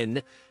Mario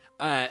in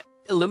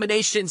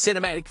Illumination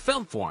cinematic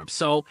film form.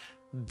 So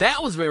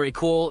that was very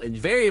cool and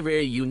very,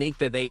 very unique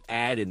that they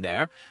add in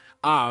there.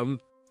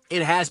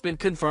 It has been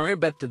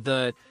confirmed that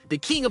the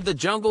king of the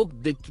jungle,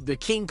 the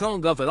King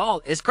Kong of it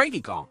all, is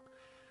Cranky Kong.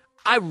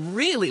 I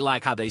really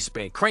like how they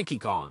spin Cranky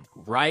Kong,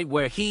 right?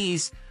 Where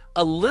he's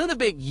a little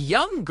bit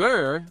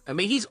younger. I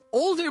mean, he's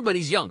older, but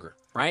he's younger,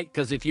 right?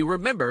 Because if you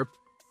remember,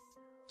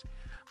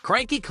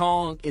 Cranky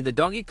Kong in the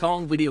Donkey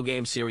Kong video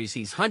game series,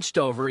 he's hunched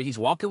over, he's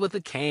walking with a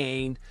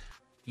cane.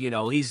 You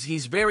know,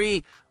 he's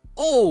very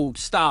old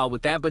style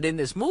with that. But in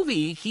this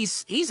movie,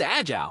 he's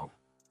agile.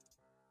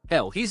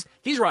 Hell, he's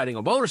riding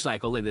a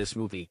motorcycle in this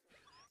movie.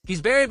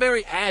 He's very,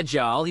 very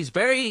agile. He's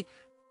very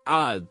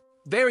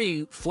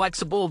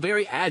flexible,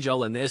 very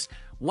agile in this.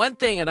 One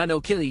thing, and I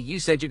know, Kelly, you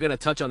said you're going to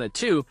touch on it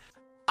too.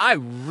 I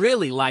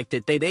really liked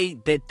it.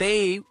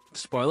 They,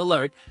 spoiler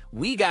alert,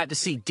 we got to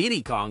see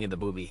Diddy Kong in the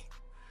movie.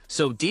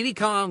 So Diddy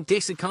Kong,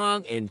 Dixie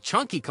Kong, and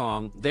Chunky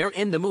Kong, they're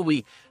in the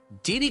movie.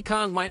 Diddy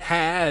Kong might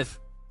have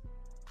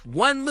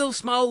one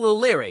small little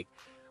lyric,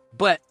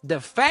 but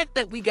the fact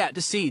that we got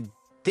to see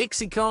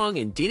Dixie Kong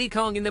and Diddy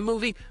Kong in the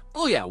movie,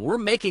 oh yeah, we're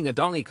making a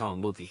Donkey Kong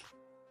movie.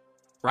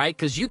 Right?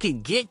 Because you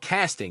can get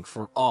casting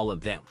for all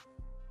of them.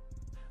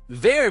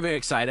 Very, very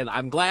excited.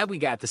 I'm glad we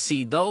got to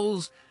see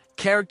those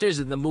characters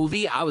in the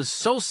movie. I was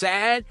so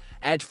sad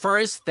at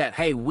first that,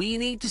 hey, we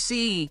need to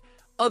see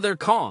other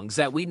Kongs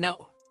that we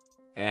know.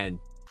 And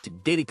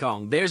Diddy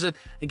Kong, there's a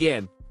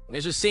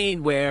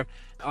scene where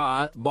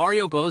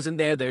Mario goes in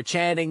there, they're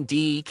chanting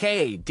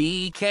DK,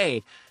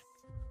 DK.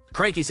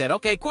 Cranky said,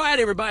 okay, quiet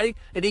everybody.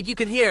 And then you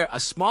can hear a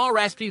small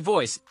raspy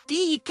voice,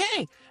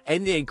 DK.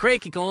 And then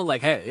Cranky Kong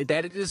like, hey,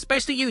 that is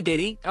especially you,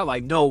 Diddy. I'm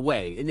like, no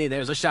way. And then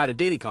there's a shot of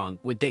Diddy Kong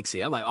with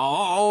Dixie. I'm like,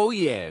 oh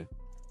yeah.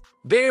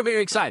 Very,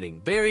 very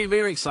exciting. Very,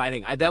 very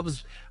exciting. I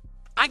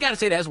gotta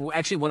say, that's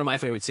actually one of my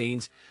favorite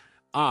scenes.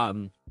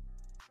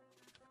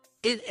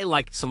 It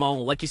like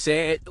Simone, like you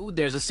said,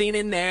 there's a scene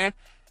in there.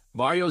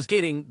 Mario's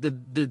getting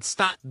the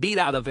snot beat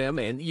out of him,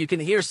 and you can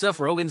hear Seth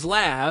Rogen's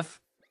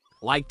laugh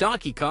like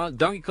Donkey Kong.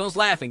 Donkey Kong's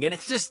laughing, and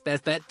it's just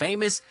that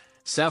famous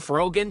Seth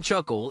Rogen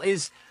chuckle.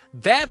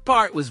 That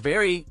part was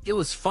it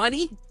was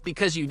funny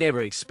because you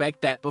never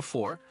expect that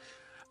before.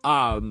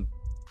 But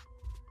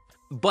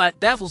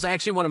that was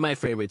actually one of my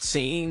favorite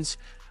scenes.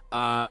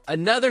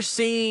 Another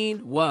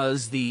scene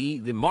was the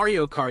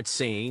Mario Kart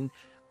scene.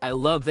 I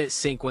love that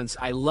sequence.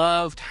 I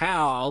loved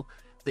how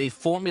they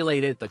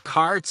formulated the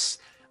karts.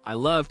 I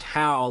loved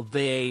how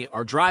they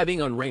are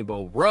driving on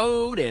Rainbow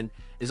Road, and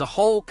there's a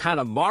whole kind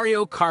of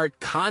Mario Kart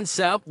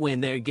concept when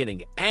they're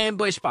getting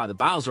ambushed by the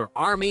Bowser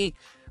army.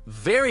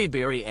 Very,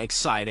 very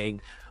exciting.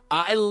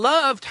 I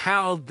loved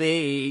how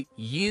they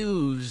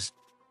used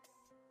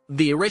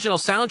the original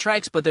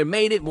soundtracks, but they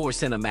made it more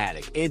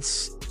cinematic.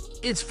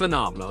 It's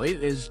phenomenal.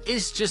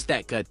 It's just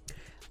that good.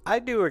 I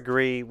do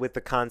agree with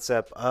the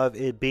concept of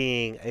it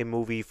being a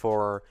movie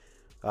for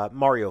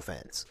Mario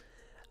fans.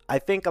 I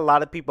think a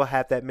lot of people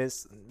have that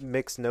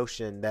mixed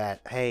notion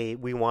that, hey,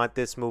 we want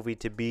this movie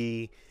to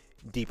be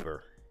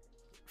deeper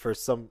for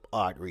some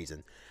odd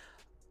reason.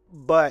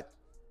 But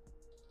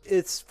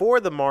it's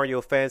for the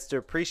Mario fans to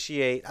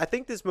appreciate. I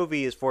think this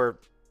movie is for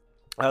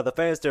the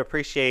fans to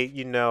appreciate,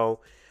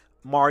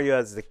 Mario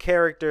as the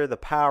character, the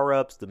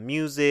power-ups, the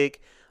music.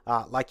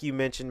 Like you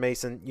mentioned,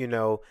 Mason,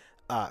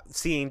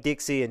 seeing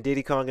Dixie and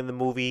Diddy Kong in the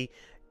movie,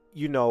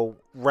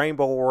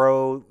 Rainbow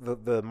Road,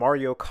 the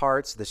Mario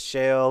Karts, the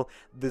shell.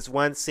 This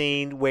one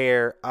scene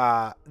where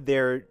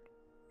there's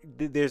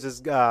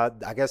this,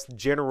 I guess,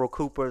 General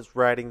Cooper's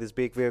riding this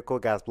big vehicle,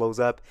 guys blows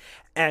up,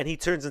 and he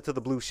turns into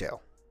the blue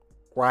shell,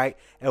 right?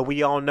 And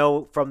we all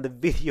know from the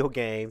video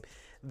game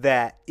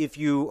that if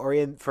you are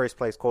in first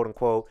place, quote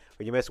unquote,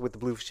 or you mess with the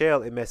blue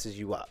shell, it messes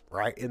you up,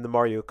 right? In the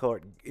Mario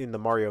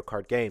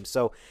Kart game.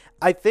 So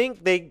I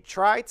think they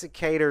try to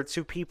cater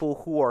to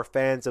people who are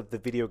fans of the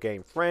video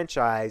game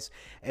franchise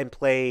and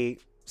play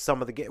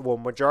some of the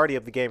majority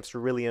of the games to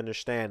really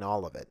understand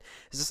all of it.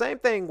 It's the same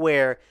thing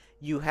where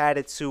you had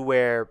it to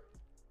where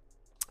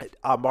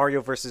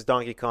Mario versus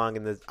Donkey Kong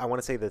in I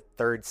want to say the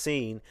third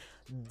scene,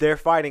 they're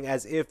fighting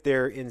as if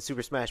they're in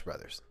Super Smash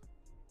Brothers.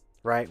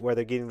 Right, where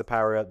they're getting the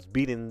power-ups,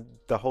 beating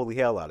the holy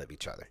hell out of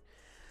each other,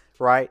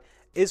 right?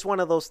 It's one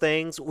of those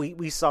things.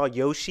 We saw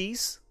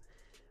Yoshi's,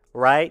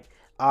 right?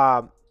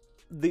 The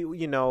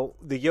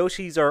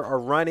Yoshis are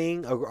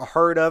running, a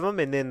herd of them,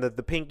 and then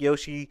the pink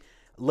Yoshi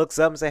looks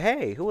up and say,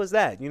 "Hey, who is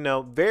that?"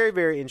 Very,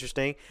 very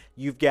interesting.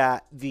 You've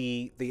got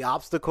the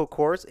obstacle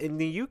course, and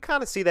then you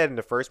kind of see that in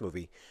the first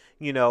movie,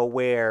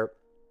 where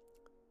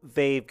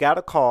they've got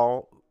a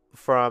call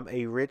from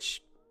a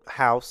rich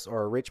house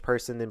or a rich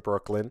person in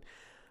Brooklyn.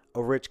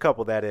 A rich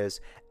couple, that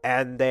is,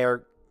 and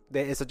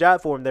it's a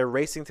job for them. They're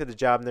racing to the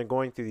job, and they're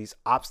going through these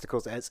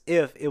obstacles as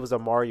if it was a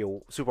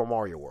Super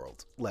Mario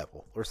World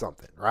level or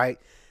something, right?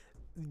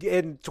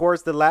 And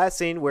towards the last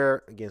scene,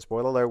 where, again,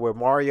 spoiler alert, where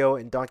Mario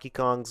and Donkey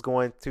Kong's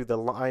going through the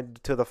line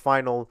to the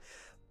final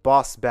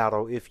boss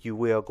battle, if you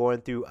will,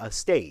 going through a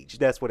stage.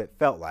 That's what it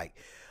felt like.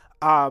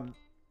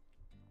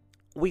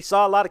 We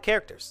saw a lot of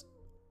characters.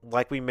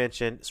 Like we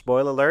mentioned,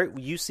 spoiler alert,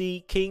 you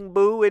see King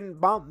Boo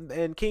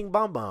and King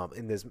Bom Bom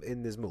in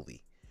this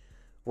movie,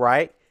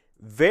 right?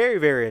 Very,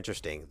 very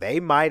interesting.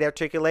 They might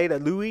articulate a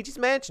Luigi's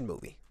Mansion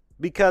movie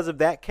because of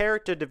that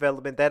character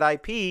development, that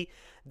IP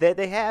that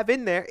they have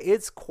in there.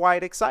 It's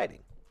quite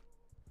exciting.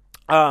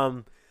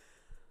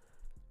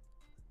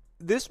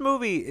 This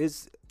movie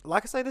is,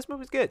 like I say, this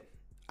movie's good.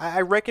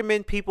 I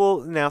recommend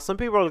people, now some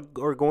people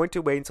are going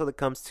to wait until it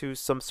comes to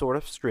some sort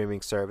of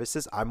streaming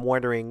services. I'm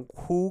wondering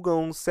who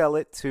gonna sell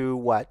it to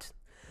what.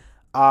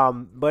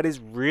 But it's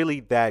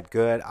really that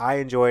good. I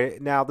enjoy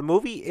it. Now the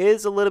movie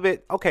is a little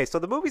bit, okay, so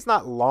the movie's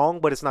not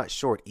long, but it's not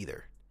short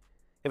either,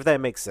 if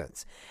that makes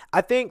sense. I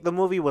think the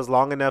movie was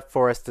long enough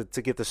for us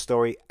to get the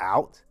story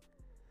out.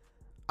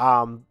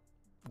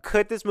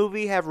 Could this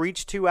movie have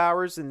reached 2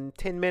 hours and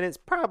 10 minutes?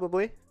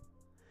 Probably.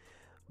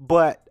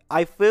 But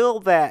I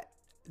feel that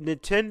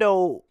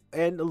Nintendo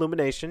and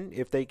Illumination,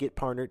 if they get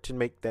partnered to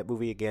make that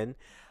movie again,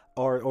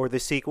 or the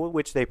sequel,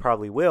 which they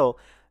probably will,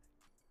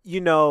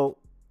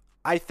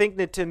 I think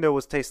Nintendo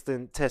was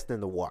testing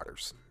the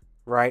waters,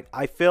 right?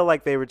 I feel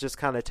like they were just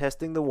kind of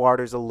testing the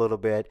waters a little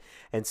bit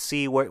and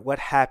see what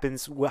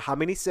happens, how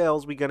many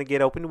sales we're going to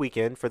get open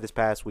weekend for this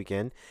past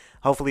weekend.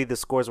 Hopefully the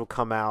scores will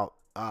come out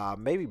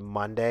maybe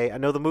Monday. I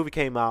know the movie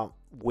came out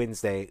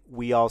Wednesday.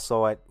 We all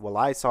saw it. Well,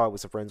 I saw it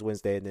with some friends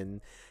Wednesday, and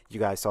then you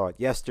guys saw it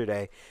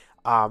yesterday.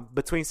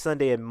 Between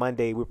Sunday and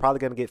Monday, we're probably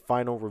going to get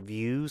final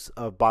reviews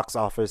of box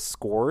office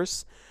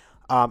scores.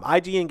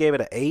 IGN gave it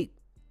an 8,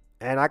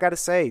 and I got to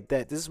say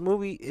that this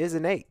movie is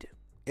an 8.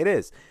 It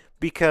is.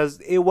 because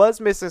it was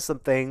missing some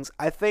things.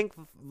 I think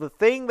the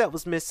thing that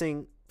was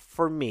missing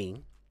for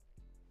me,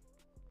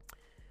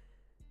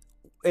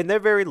 and they're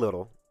very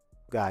little,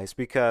 guys,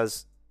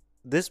 because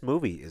this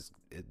movie's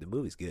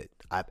good.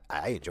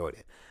 I enjoyed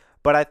it.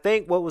 But I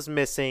think what was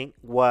missing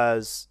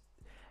was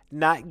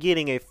not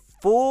getting a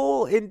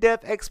full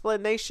in-depth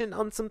explanation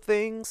on some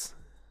things.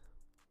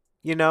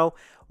 You know,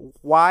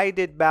 why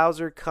did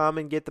Bowser come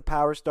and get the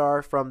Power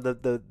Star from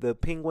the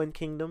Penguin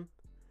Kingdom?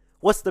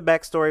 What's the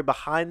backstory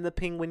behind the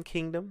Penguin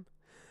Kingdom?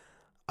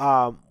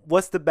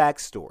 What's the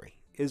backstory?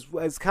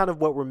 Is kind of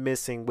what we're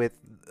missing with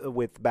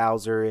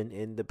Bowser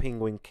in the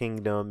Penguin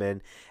Kingdom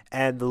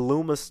and the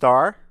Luma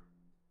Star,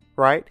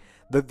 right?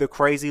 The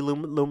crazy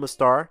Luma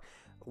Star.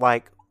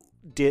 Like,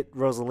 did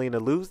Rosalina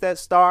lose that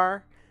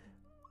star?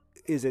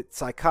 Is it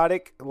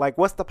psychotic? Like,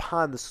 what's the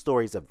behind the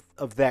stories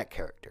of that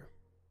character?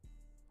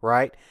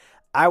 Right?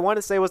 I want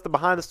to say what's the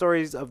behind the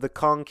stories of the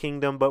Kong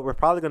Kingdom, but we're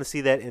probably going to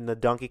see that in the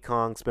Donkey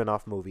Kong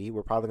spinoff movie.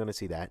 We're probably going to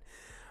see that.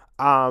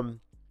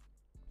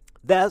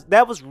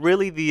 That was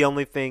really the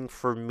only thing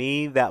for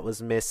me that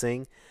was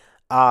missing.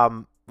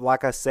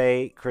 Like I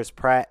say, Chris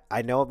Pratt.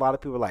 I know a lot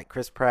of people like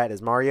Chris Pratt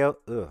as Mario.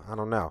 I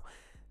don't know.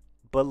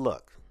 But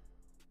look,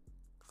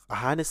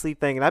 I honestly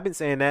think, and I've been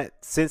saying that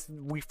since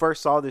we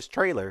first saw this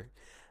trailer,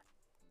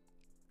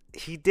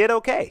 he did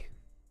okay.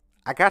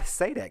 I got to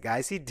say that,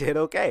 guys. He did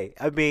okay.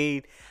 I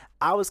mean,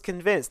 I was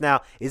convinced.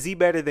 Now, is he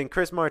better than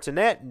Chris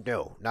Martinet?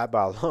 No, not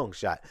by a long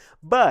shot.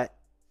 But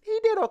he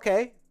did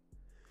okay.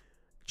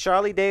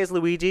 Charlie Day as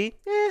Luigi,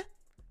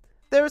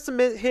 there was some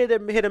hit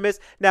or miss.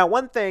 Now,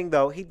 one thing,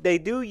 though, they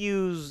do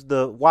use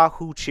the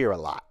Wahoo cheer a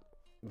lot.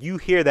 You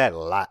hear that a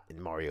lot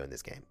in Mario in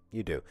this game.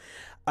 You do.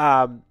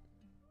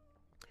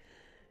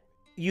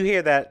 You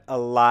hear that a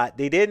lot.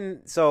 They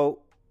didn't. So,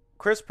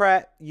 Chris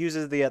Pratt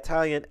uses the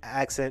Italian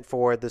accent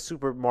for the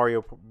Super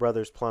Mario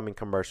Brothers plumbing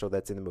commercial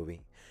that's in the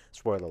movie.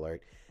 Spoiler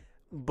alert.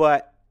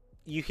 But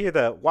you hear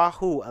the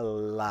Wahoo a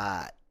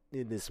lot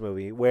in this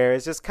movie, where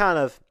it's just kind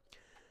of,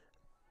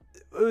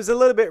 it was a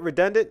little bit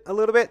redundant,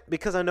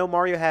 because I know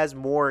Mario has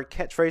more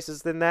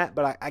catchphrases than that,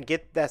 but I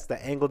get that's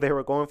the angle they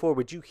were going for,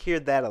 but you hear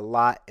that a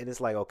lot, and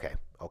it's like, okay.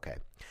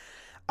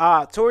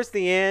 Towards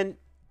the end,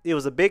 it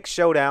was a big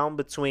showdown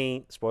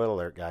between, spoiler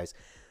alert, guys,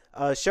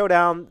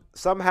 showdown,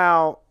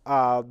 somehow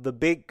the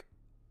big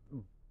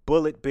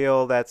bullet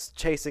bill that's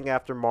chasing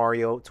after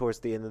Mario towards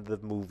the end of the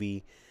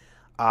movie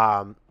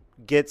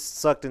gets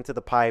sucked into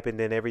the pipe, and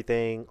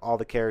then all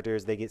the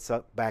characters, they get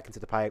sucked back into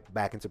the pipe,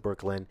 back into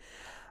Brooklyn.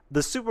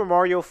 The Super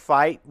Mario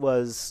fight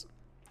was,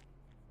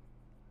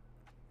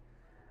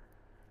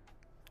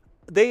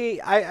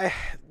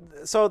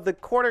 so the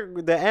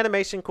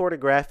animation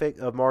choreographic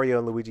of Mario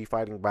and Luigi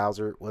fighting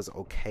Bowser was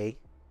okay,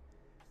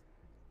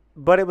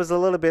 but it was a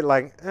little bit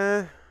like,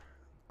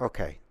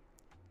 okay.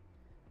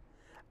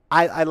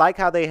 I like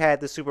how they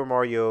had the Super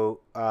Mario,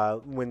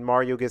 when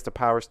Mario gets the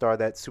Power Star,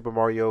 that Super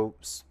Mario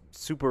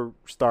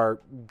Superstar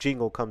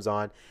jingle comes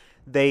on.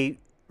 They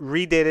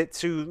redid it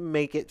to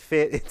make it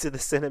fit into the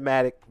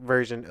cinematic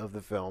version of the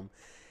film,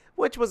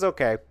 which was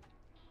okay.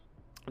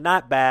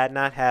 Not bad,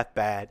 not half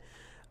bad.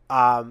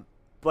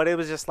 But it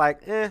was just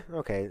like,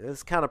 okay,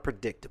 it's kind of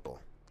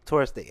predictable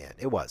towards the end.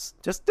 It was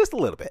just a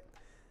little bit,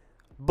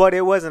 but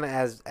it wasn't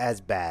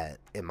as bad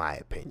in my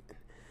opinion.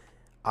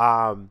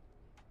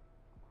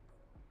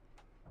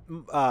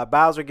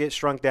 Bowser gets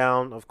shrunk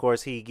down. Of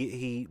course,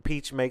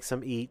 Peach makes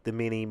him eat the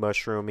mini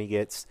mushroom. He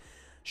gets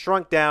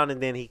shrunk down, and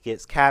then he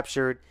gets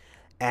captured,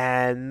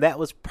 and that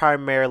was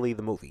primarily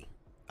the movie.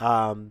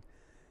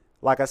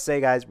 Like I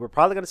say, guys, we're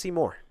probably going to see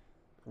more.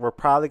 We're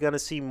probably going to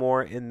see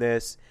more in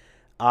this.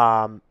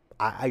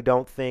 I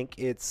don't think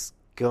it's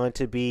going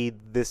to be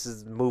this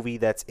is movie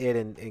that's it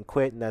and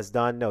quit and that's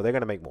done. No, they're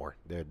going to make more.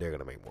 They're going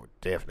to make more.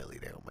 Definitely,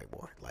 they're going to make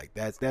more. Like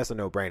that's a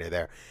no-brainer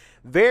there.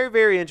 Very,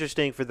 very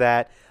interesting for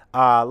that.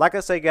 Like I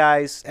say,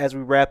 guys, as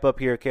we wrap up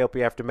here at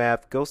K.L.P.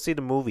 Aftermath, go see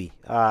the movie.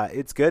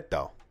 It's good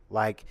though.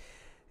 Like,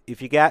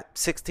 if you got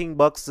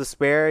 $16 to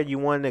spare and you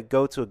want to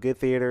go to a good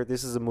theater,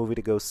 this is a movie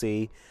to go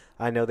see.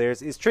 I know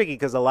it's tricky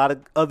because a lot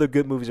of other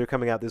good movies are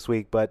coming out this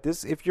week, but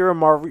if you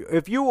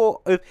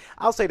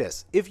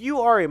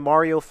are a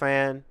Mario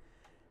fan,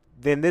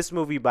 then this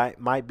movie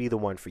might be the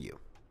one for you.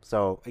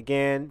 So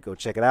again, go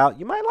check it out.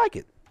 You might like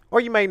it,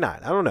 or you may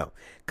not. I don't know.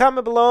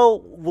 Comment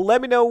below.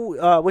 Let me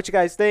know what you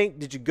guys think.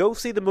 Did you go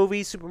see the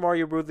movie, Super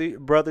Mario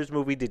Brothers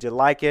movie? Did you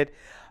like it?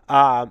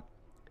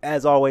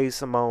 As always,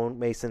 Simone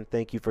Mason,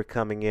 thank you for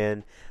coming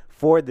in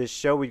for this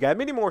show. We got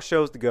many more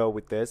shows to go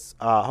with this.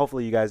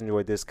 Hopefully you guys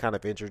enjoyed this kind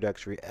of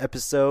introductory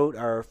episode,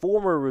 our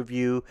former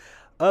review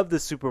of the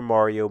Super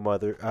Mario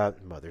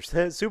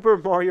Super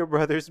Mario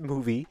Brothers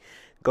movie.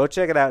 Go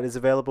check it out. It's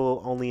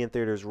available only in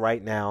theaters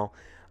right now.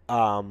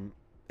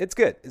 It's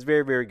good. It's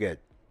very, very good.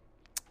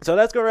 So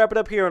that's going to wrap it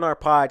up here on our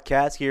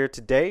podcast here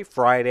today,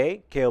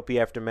 Friday, K.L.P.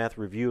 Aftermath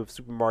review of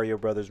Super Mario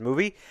Brothers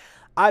movie.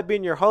 I've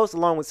been your host,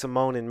 along with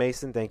Simone and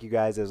Mason. Thank you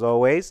guys, as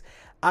always.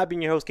 I've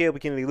been your host, K.L.P.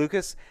 Kennedy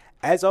Lucas.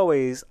 As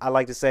always, I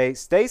like to say,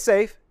 stay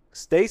safe,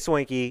 stay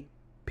swanky,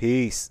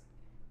 peace.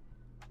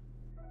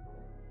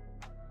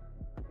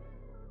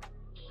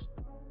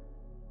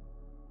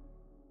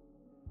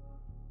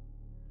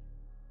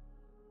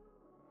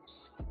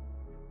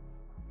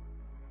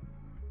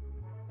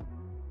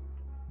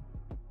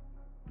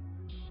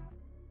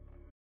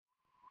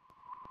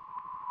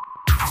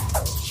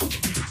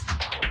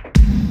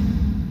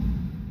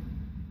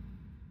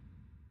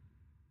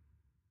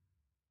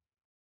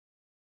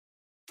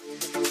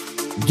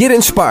 Get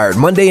inspired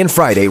Monday and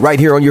Friday right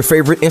here on your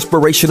favorite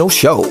inspirational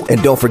show.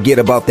 And don't forget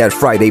about that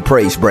Friday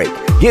praise break.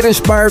 Get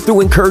inspired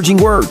through encouraging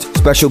words,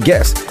 special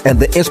guests, and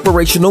the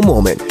inspirational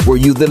moment where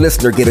you, the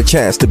listener, get a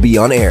chance to be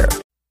on air.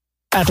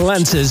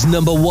 Atlanta's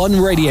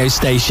 #1 radio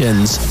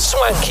stations,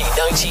 Swanky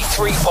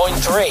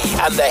 93.3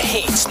 and The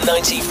Heat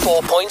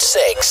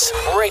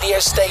 94.6 radio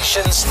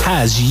stations,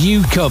 has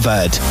you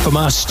covered. From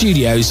our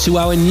studios to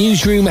our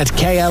newsroom at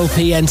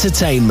K.L.P.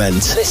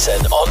 Entertainment.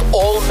 Listen on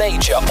all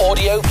major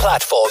audio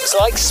platforms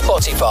like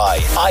Spotify,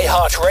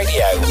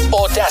 iHeartRadio,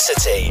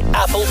 Audacity,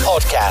 Apple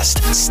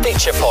Podcast,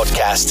 Stitcher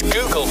Podcast,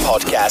 Google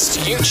Podcast,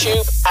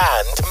 YouTube,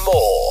 and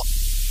more.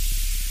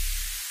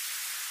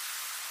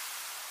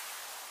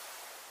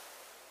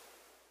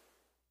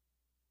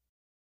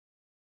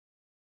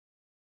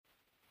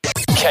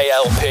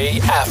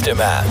 K.L.P.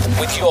 Aftermath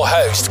with your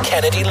host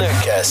Kennedy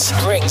Lucas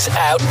brings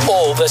out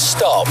all the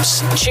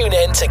stops. Tune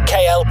in to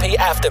K.L.P.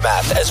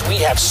 Aftermath as we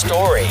have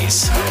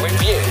stories,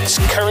 reviews,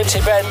 current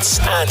events,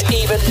 and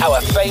even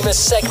our famous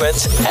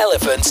segment,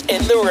 Elephant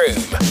in the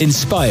Room.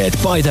 Inspired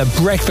by the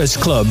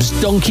Breakfast Club's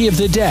Donkey of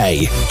the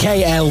Day,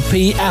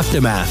 K.L.P.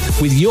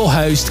 Aftermath with your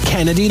host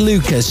Kennedy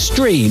Lucas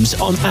streams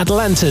on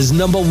Atlanta's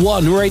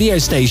 #1 radio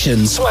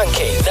station,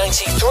 Swanky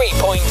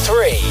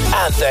 93.3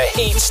 and The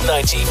Heat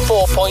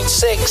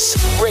 94.6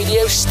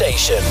 radio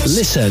station.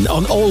 Listen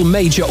on all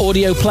major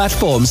audio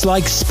platforms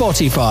like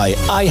Spotify,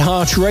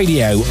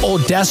 iHeartRadio,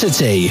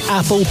 Audacity,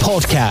 Apple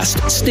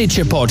Podcast,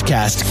 Stitcher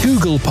Podcast,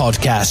 Google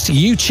Podcast,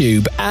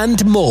 YouTube,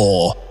 and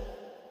more.